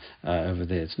answer over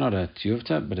there. It's not a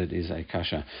tiyuvta, but it is a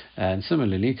kasha. And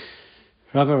similarly,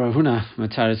 Rabbi Ravuna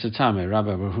Mataris Atame. Rabbi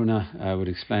Ravuna would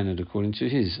explain it according to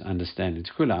his understanding.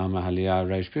 Kula Alma Hallelujah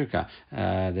Reish Pirka,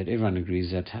 that everyone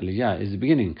agrees that Hallelujah is the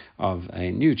beginning of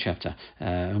a new chapter.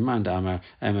 When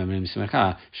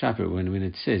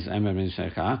it says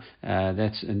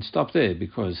that's and stop there,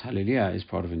 because Hallelujah is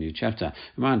part of a new chapter.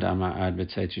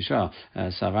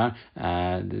 Savar,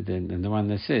 and the one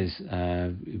that says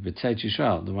B'tzeit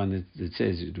Yisrael, the one that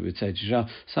says B'tzeit Yisrael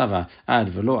Savar Ad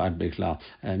V'lo Ad Beklal,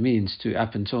 means to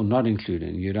up until, not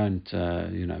including. You don't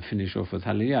finish off with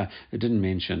Hallelujah. It didn't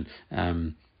mention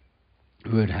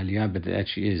word Hallelujah, but it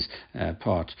actually is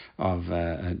part of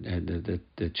the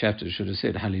chapter. Should have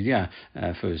said Hallelujah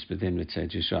first, but then let's say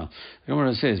Yisrael. The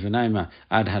Gemara says V'naima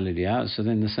Ad Hallelujah. So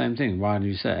then the same thing. Why do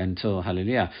you say until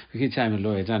Hallelujah? We keep saying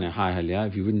Hi Hallelujah.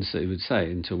 If you wouldn't say, it would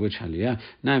say until which Hallelujah?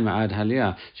 Naima Ad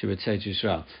Hallelujah Shabbat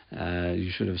Yisrael.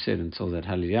 You should have said until that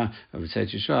Hallelujah of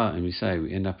B'tzeit Yisrael, and we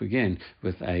end up again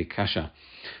with a kasha.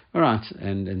 All right,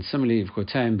 and similarly, if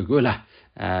Kotaim Begula,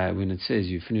 when it says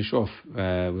you finish off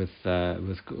with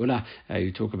Geula,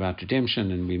 you talk about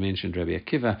redemption, and we mentioned Rabbi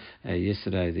Akiva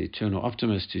yesterday, the eternal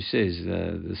optimist, who says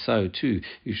so too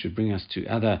you should bring us to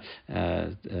other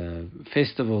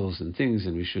festivals and things,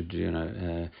 and we should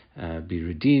be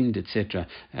redeemed, etc.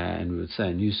 And we would say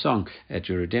a new song at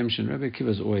your redemption. Rabbi Akiva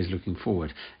is always looking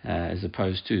forward, as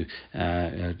opposed to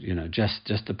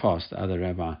just the past. The other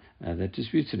rabbi that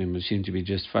disputed him seemed to be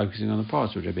just focusing on the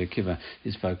past, but Rabbi Akiva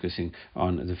is focusing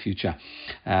on the future.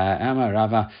 Amar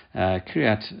Rava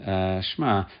Kriyat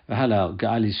Shema v'Hallel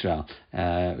Ga'al Yisrael.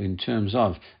 In terms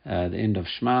of the end of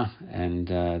Shema and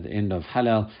the end of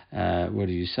Hallel, what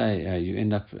do you say? You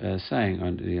end up saying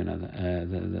on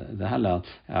the Hallel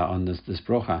on this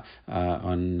bracha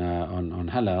on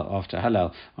Hallel, after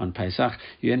Hallel on Pesach,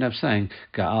 you end up saying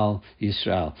Ga'al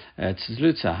Yisrael. It's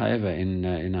Zlutza. However,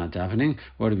 in our davening,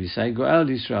 what do we say? Ga'al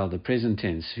Yisrael, the present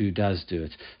tense, who does do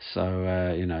it. So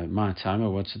my timer,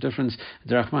 what's the difference?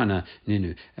 Drachmana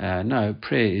Ninu. No,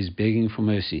 prayer is begging for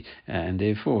mercy, and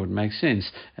therefore it makes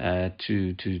sense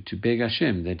to beg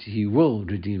Hashem that He will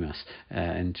redeem us,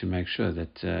 and to make sure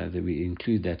that we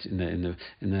include that in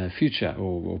the future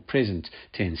or present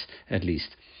tense at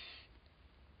least.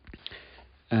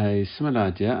 A similar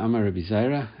idea, Amar Rabbi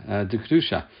Zaira, the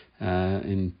Kedusha.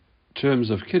 In terms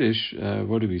of kiddush,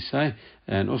 what do we say?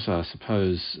 And also, I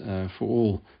suppose, for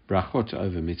all brachot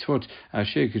over mitzvot,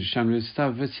 Asher Kedusham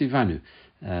Mitzvah V'tzivanu.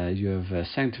 You have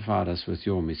sanctified us with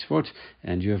your mitzvot,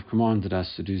 and you have commanded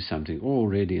us to do something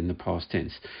already in the past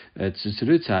tense.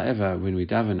 It's however, when we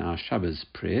daven our Shabbos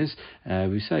prayers,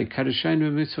 we say,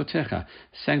 Kadoshenu mitzvotecha,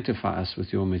 sanctify us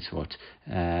with your mitzvot.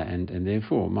 And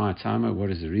therefore, my timer,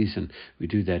 what is the reason we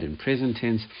do that in present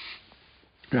tense?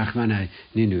 Rachmana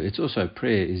Ninu. It's also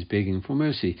prayer is begging for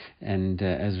mercy, and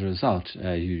as a result,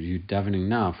 you davening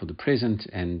now for the present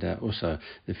and also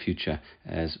the future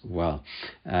as well.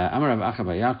 Amar Rav Acha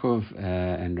bar Yaakov,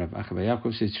 and Rav Acha bar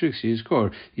Yaakov says, "Tricks use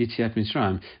kor Yitziat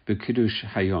Mitzrayim b'kiddush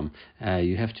hayom."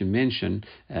 You have to mention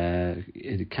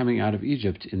coming out of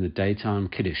Egypt in the daytime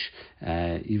kiddush,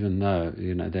 even though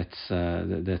that's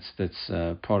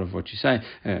part of what you say.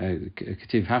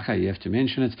 Ketiv Hacha, you have to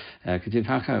mention it. Ketiv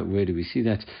Hacha, where do we see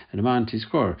that? And Aman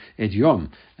Tizkor et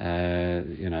Yom.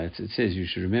 It says you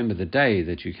should remember the day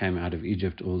that you came out of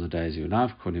Egypt, all the days of your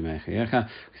life. Ketiv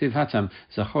Hatam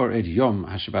Zachor et Yom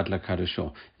HaShabbat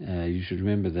LaKadosho. You should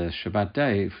remember the Shabbat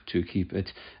day to keep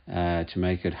it, to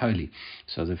make it holy.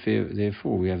 So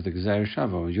therefore we have the Gezeira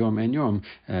Shava, Yom and Yom,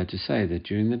 to say that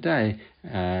during the day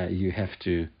you have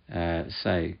to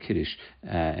say Kiddush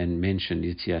and mention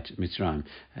Yitziat Mitzrayim,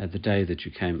 the day that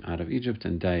you came out of Egypt,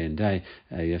 and day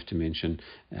you have to mention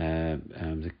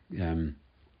the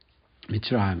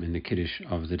Mitzrayim in the Kiddush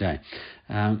of the day.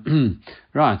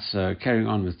 Right, so carrying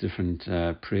on with different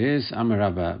prayers. Amar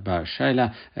Rabba bar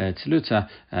Shaila Tziluta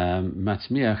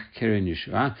Matzmiach Keren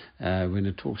Yeshua. When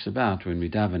it talks about, when we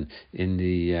daven in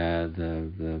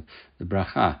the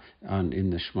bracha in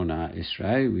the Shmona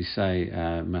Esrei, we say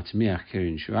Matzmiach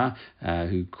Keren Yeshua,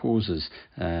 who causes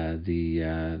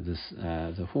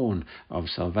the horn of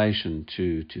salvation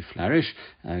to flourish.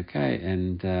 Okay,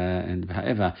 and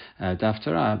however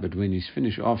Daftara, but when you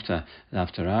finish after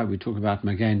Daftara, we talk about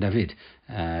Magen David.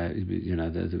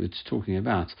 It's talking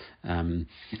about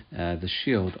the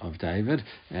shield of David,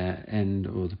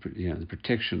 or the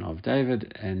protection of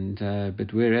David, and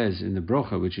but whereas in the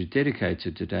bracha, which is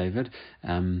dedicated to David,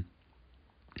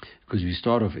 because we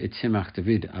start off Etzemach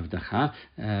David Avdacha,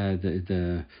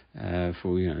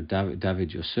 for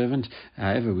David your servant.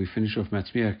 However, we finish off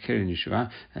Matzmiach Keren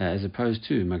Yeshua, as opposed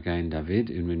to Magen David,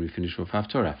 and when we finish off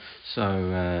Haftorah. So,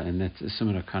 and that's a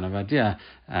similar kind of idea.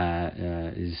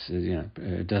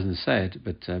 It doesn't say it,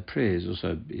 but prayer is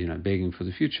also begging for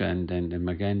the future, and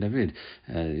Magen David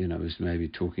was maybe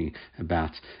talking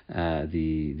about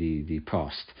the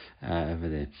past over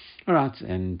there. All right,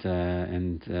 and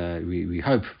we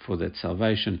hope for that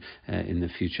salvation in the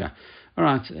future. All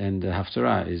right, and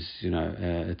Haftarah is,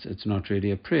 it's not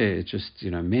really a prayer. It's just,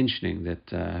 mentioning that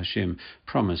Hashem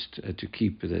promised to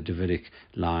keep the Davidic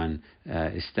line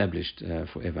established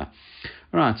forever.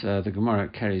 All right, the Gemara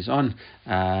carries on.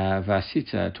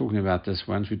 Vasita, talking about this,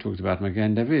 once we talked about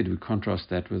Magen David, we contrast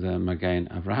that with Magen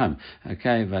Avraham.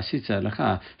 Okay, Vasita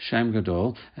Lacha Shem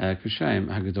Gadol Kushem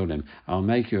Hagadolim. I'll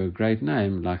make you a great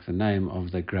name like the name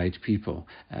of the great people.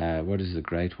 What is the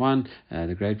great one?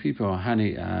 The great people,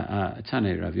 Hani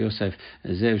Tane Rav Yosef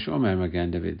Zev Shomer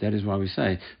Magen David. That is why we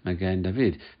say Magen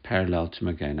David, parallel to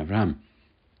Magen Avraham.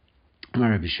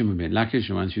 Rabbi Shimon ben Lakish,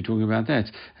 once you're talking about that,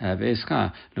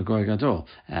 V'escha l'goy gadol.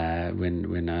 When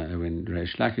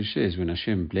Reish Lakish says, when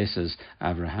Hashem blesses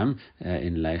Abraham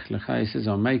in Lech Lecha, he says,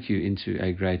 I'll make you into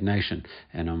a great nation,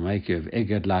 and I'll make you of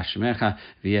Eged Lashmecha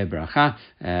v'yeh bracha,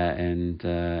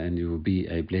 and you will be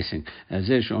a blessing.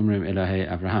 Zeh she'omrim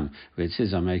Elohei Abraham, where it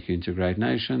says, I'll make you into a great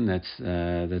nation, that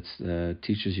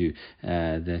teaches you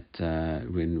that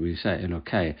when we say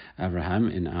Elokei Abraham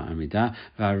in our amida,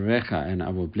 v'arecha, and I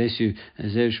will bless you.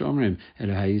 That's when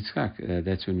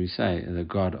we say the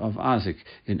God of Isaac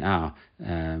in our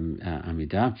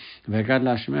amida.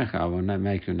 I will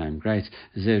make your name great.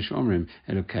 The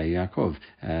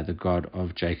God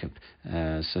of Jacob.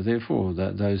 So therefore,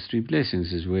 those three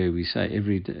blessings is where we say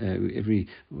every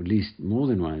at least more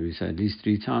than one. We say at least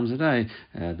 3 times a day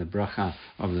the bracha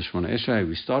of the Shemona Esrei.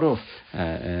 We start off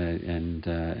and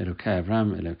Elokei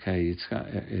Avram, Elokei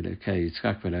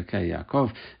Yitzchak, Elokei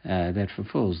Yaakov. That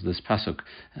fulfills this pasuk.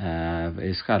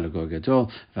 V'escha l'go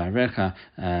gadol v'arecha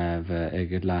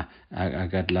v'egedla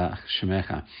agadla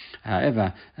shemecha.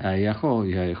 However,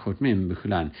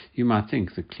 you might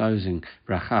think the closing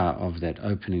bracha of that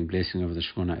opening blessing of the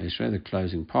Shemona Esrei, the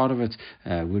closing part of it,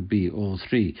 would be all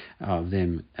 3 of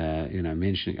them,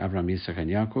 mentioning Abraham, Yitzchak, and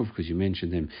Yaakov, because you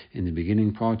mentioned them in the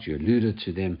beginning part. You alluded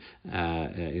to them,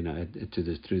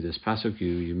 through this pasuk.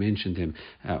 You mentioned them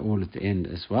all at the end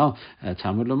as well.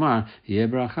 Talmud Lomar, Yeh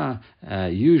bracha,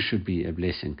 you should be a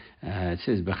blessing. It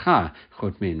says Becha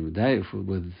chotmin.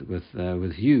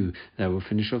 With you, they will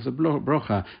finish off the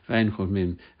bracha. Vein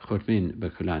chotmin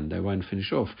bekulan. They won't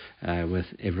finish off with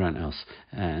everyone else,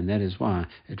 and that is why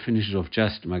it finishes off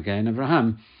just Magen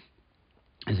Abraham,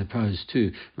 as opposed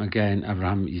to Magen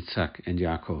Avraham, Yitzchak, and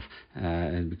Yaakov,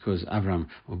 and because Avram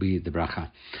will be the bracha.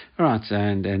 All right,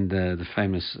 and the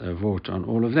famous vort on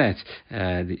all of that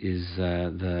is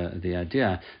the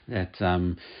idea that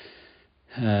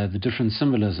the different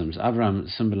symbolisms. Avram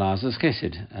symbolizes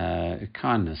chesed,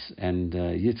 kindness, and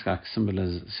Yitzchak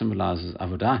symbolizes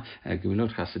avodah,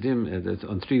 gemilut chasadim.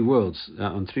 On 3 worlds,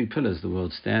 on 3 pillars, the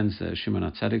world stands. Shimon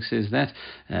HaTzadik says that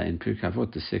in Pirkei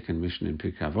Avot, the second mission in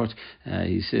Pirkei Avot.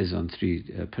 He says on 3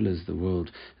 pillars the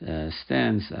world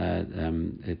stands.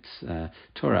 It's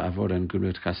Torah, avodah, and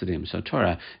gemilut chasadim. So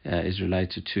Torah is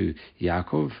related to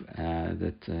Yaakov,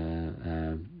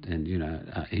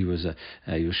 he was a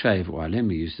Yoshev or Alem.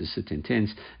 He used to sit in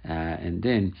tents, and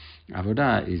then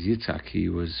Avodah is Yitzchak. He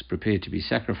was prepared to be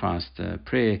sacrificed.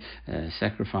 Prayer,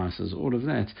 sacrifices, all of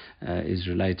that is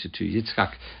related to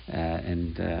Yitzchak,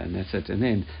 and that's it. And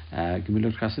then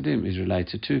Gemilut Chasadim is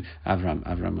related to Avram.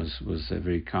 Avram was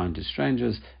very kind to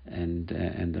strangers and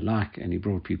the like, and he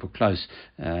brought people close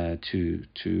to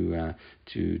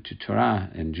Torah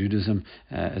and Judaism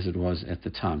as it was at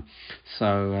the time.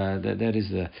 So that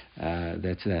is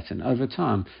that's that. And over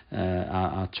time,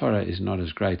 our Torah is not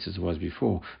as great as it was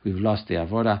before. We've lost the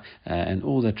avodah, and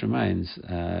all that remains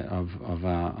of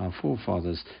our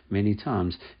forefathers many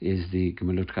times is the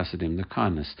Gemilut Chasadim, the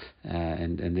kindness,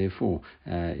 and therefore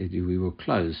we will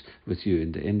close with you.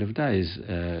 In the end of days,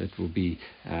 it will be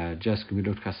just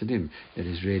Gemilut Chasadim that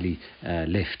is really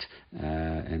left,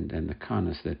 and the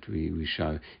kindness that we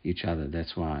show each other.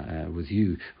 That's why with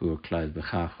you who are clothed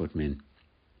b'chach chotmin.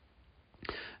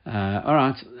 All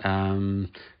right,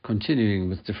 continuing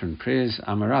with different prayers.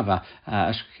 Amarava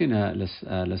Ashkina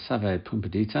Lesave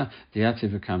Pumbedita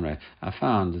Diativ Kamre. I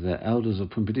found the elders of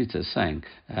Pumbedita saying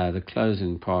the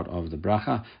closing part of the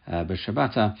bracha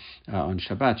b'Shabbata. On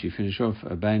Shabbat you finish off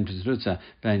Bein Pizrutza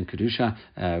Bein Kedusha,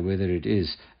 whether it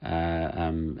is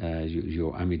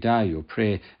your amida, your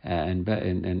prayer, and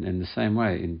the same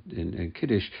way in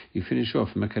kiddush you finish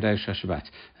off Mekadesh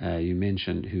Shabbat. You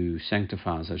mentioned who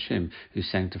sanctifies Hashem, who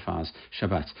sanctifies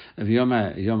Shabbat.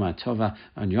 Yoma Tova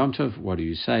on Yomtov, what do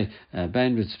you say?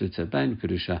 Bein B'tzvita, Bein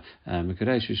Kedusha,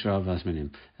 Mekadesh Yisrael Vazmanim.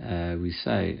 We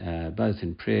say both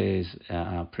in prayers,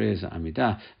 our prayers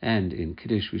Amidah, and in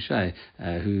Kiddush we say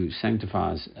who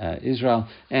sanctifies Israel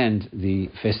and the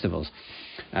festivals.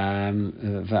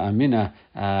 Va'amina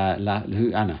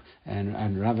lahu ana,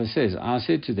 and Rava says, I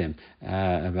said to them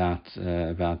about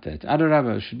that. Ada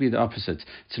Rava should be the opposite.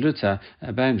 Tziluta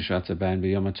bein b'shata bein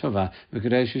b'yom tova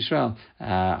v'kadesh Yisrael.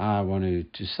 I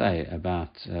wanted to say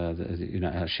about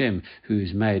Hashem,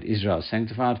 who's made Israel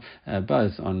sanctified,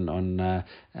 both on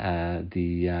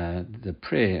the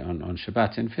prayer on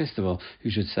Shabbat and festival. Who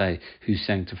should say who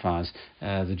sanctifies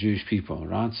the Jewish people,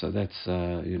 right? So that's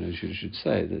should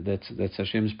say that's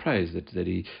Hashem's praise that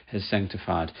He has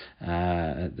sanctified.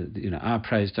 Our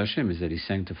praise to Hashem is that He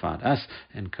sanctified us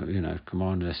and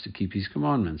commanded us to keep His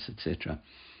commandments, etc.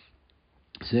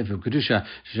 So therefore, Kedusha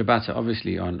Shabbat,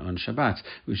 obviously on Shabbat,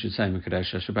 we should say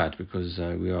Mekadesh Shabbat, because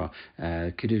we are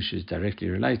Kiddush is directly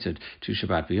related to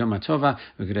Shabbat. Yom Tova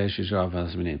Mekadesh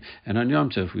Azmanim. And on Yom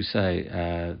Tov we say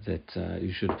that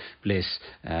you should bless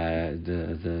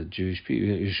the Jewish people,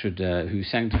 you should who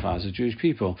sanctifies the Jewish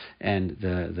people and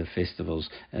the festivals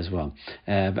as well.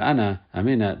 Anna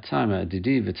Amina Tama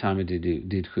Didi V'Tama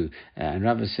Didku. And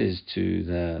Rava says to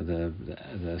the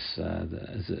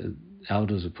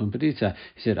elders of Pumbedita,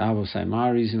 he said, I will say my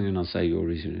reasoning and I'll say your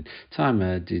reasoning. Time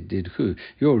did who?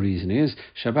 Your reasoning is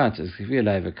Shabbat is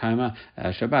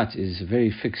Shabbat is very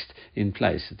fixed in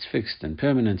place. It's fixed and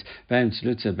permanent. Bein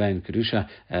tzluta, bein kedusha.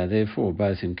 Therefore,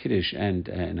 both in kiddush and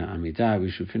in amida,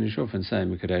 we should finish off and say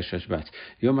Mekadesh Shabbat.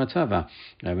 Yom Tova.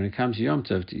 When it comes to Yom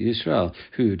Tov, to Israel,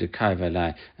 who de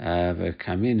kaivalai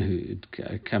kamin who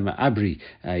kama abri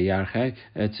yarche.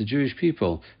 It's a Jewish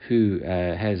people who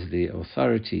has the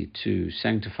authority to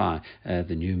sanctify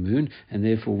the new moon, and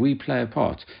therefore we play a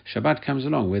part. Shabbat comes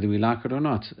along whether we like it or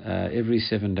not every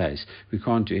 7 days. We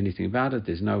can't do anything about it.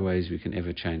 There's no ways we can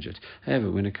ever change it.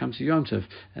 However, when it comes to Yom Tov,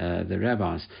 the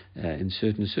rabbis in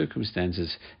certain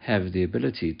circumstances have the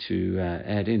ability to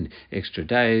add in extra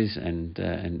days and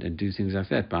do things like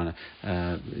that.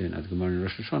 The Gemara in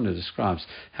Rosh Hashanah describes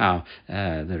how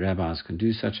the rabbis can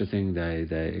do such a thing.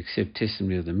 They accept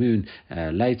testimony of the moon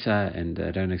later and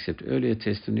don't accept earlier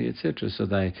testimony, etc. So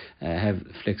they have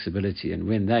flexibility, and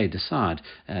when they decide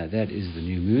that is the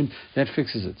new moon, that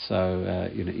fixes it. So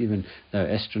even though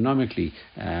astronomically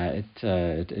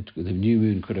the new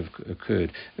moon could have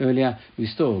occurred earlier, we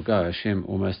still go Hashem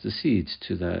almost accedes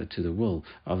to the will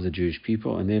of the Jewish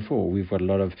people, and therefore we've got a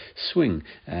lot of swing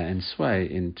and sway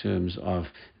in terms of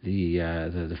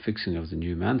the fixing of the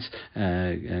new months.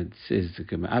 It says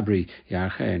Abri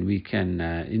Yarche, and we can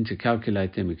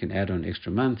intercalculate them. We can add on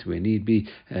extra month where need be,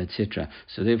 etc.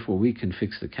 So therefore we can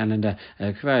fix the calendar.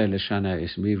 We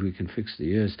can fix the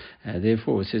years.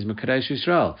 Therefore it says Mekadesh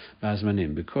Israel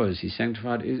Bazmanim, because he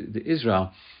sanctified the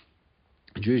Israel,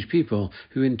 Jewish people,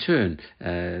 who in turn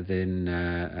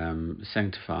then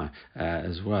sanctify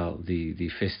as well the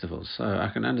festivals. So I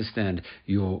can understand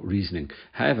your reasoning.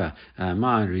 However,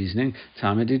 my reasoning,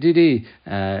 Tamadididi,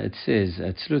 it says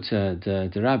Tzluta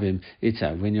de Rabbim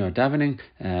Ita, when you're davening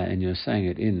and you're saying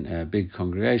it in a big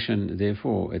congregation,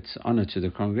 therefore it's honor to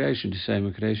the congregation to say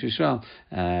Mekadesh Yisrael,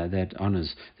 that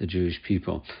honors the Jewish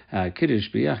people. Kiddush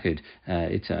biyachid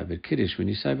Ita, but Kiddush when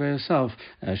you say by yourself,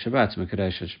 Shabbat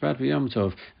Mekadesh Shabbat v'Yomtov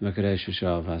Mekadesh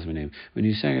Yisrael v'Azmanim. When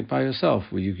you're saying it by yourself,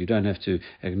 you don't have to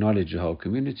acknowledge the whole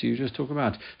community. You just talk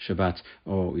about Shabbat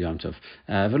or Yom Tov.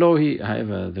 Velohi,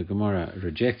 however, the Gemara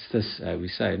rejects this. We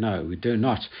say no, we do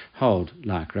not hold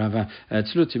like Rava.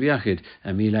 Tzlut biyachid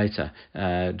mi later.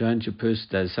 Don't you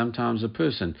sometimes a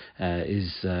person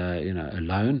is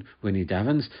alone when he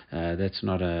davens. That's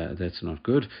not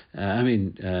good.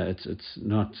 It's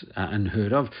not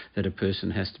unheard of that a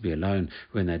person has to be alone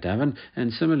when they daven.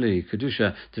 And similarly,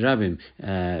 kedusha derabim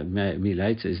mi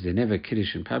later, is there never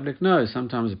kiddush in public? No,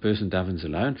 sometimes a person davens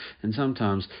alone, and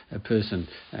sometimes a person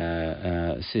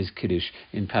says kiddush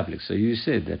in public. So you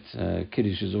said that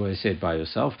kiddush is always said by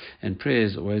yourself, and prayer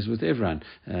is always with everyone.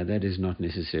 That is not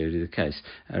necessarily the case.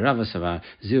 Rava Sava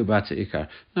Ziu Bata Ikar.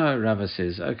 No, Rava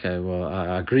says, okay, well,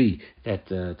 I agree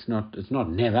that it's not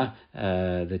never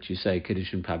that you say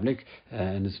kiddush in public,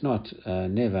 and it's not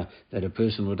never that a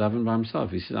person will daven by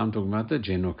himself. He says, I'm talking about the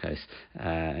general case,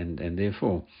 and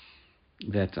therefore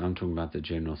that I'm talking about the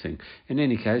general thing. In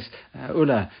any case,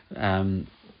 Ula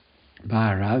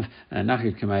Barav,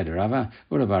 Nachid Kameid Rava,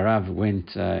 Ula Barav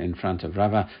went in front of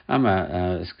Rava,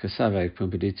 Ama Kasave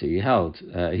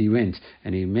Pumbedita, he went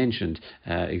and he mentioned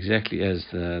exactly as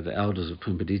the elders of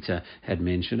Pumbedita had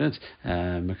mentioned it,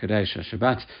 Mekadesh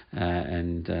Shabbat,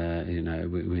 and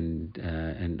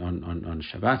on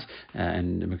Shabbat,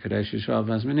 and Mekadesh Yisrael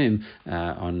Vazmanim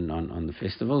on the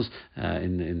festivals,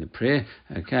 in the prayer.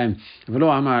 Okay, Velo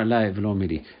Amar Le Velo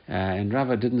Midi, and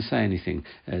Rava didn't say anything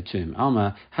to him.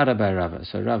 Alma Haraba Rava,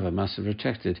 so Rava must have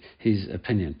retracted his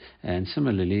opinion. And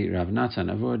similarly, Rav Natan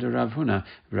avoid Rav Huna,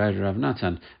 Rav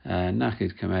Natan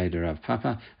Nachid Kameid Rav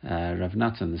Papa, Rav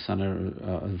Natan, the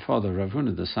father of Rav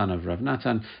Huna, the son of Rav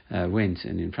Natan, went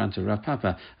and in front of Rav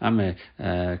Papa, Ame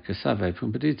Kasave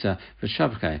Pumbedita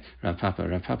V'Shabkai Rav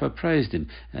Papa praised him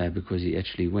because he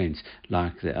actually went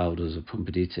like the elders of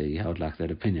Pumbedita. He held like that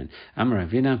opinion. Am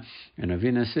Ravina, and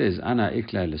Ravina says, Ana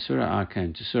Ikla L'Surah, I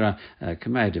came to Surah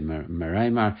Kameid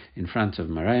Maraymar, in front of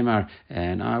Maraymar,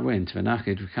 and I went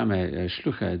v'nachit v'kame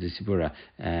shlucha de Sibura,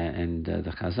 and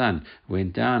the Chazan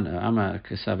went down Ama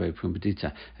Kesave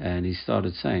Pumbedita, and he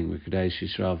started saying Mekadesh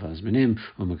Yisrael v'Azmanim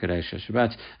or Mekadesh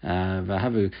Shabbat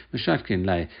v'Havu Meshafkin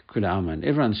Le Kula Ama, and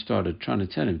everyone started trying to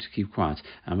tell him to keep quiet.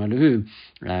 Amaluhu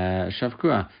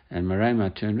Shavkua, and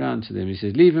Maraymar turned around to them. He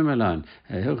said, "Leave him alone.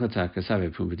 Hilchata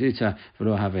Kesave Pumbedita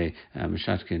v'lo have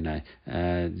Meshafkin Le."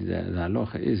 The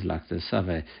halacha is like the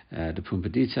Save the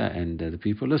Pumbedita, and the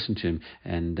people listened to him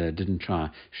and didn't try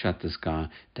shut this guy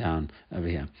down over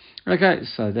here. Okay,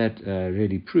 so that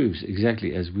really proves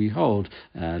exactly as we hold,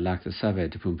 like the Save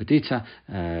de Pumbedita,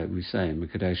 we say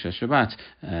Mekadesh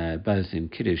Shabbat, both in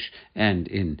kiddush and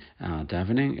in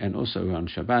davening, and also on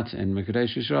Shabbat, and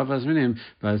Mekadesh Yisrael v'Azmanim,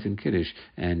 both in kiddush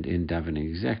and in davening,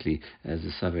 exactly as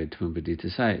the Save de Pumbedita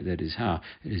say. That is how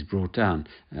it is brought down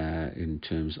in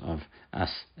terms of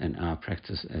us and our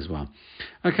practice as well.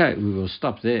 Okay, we will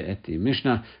stop there at the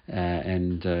Mishnah,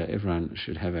 and everyone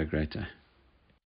should have a great day.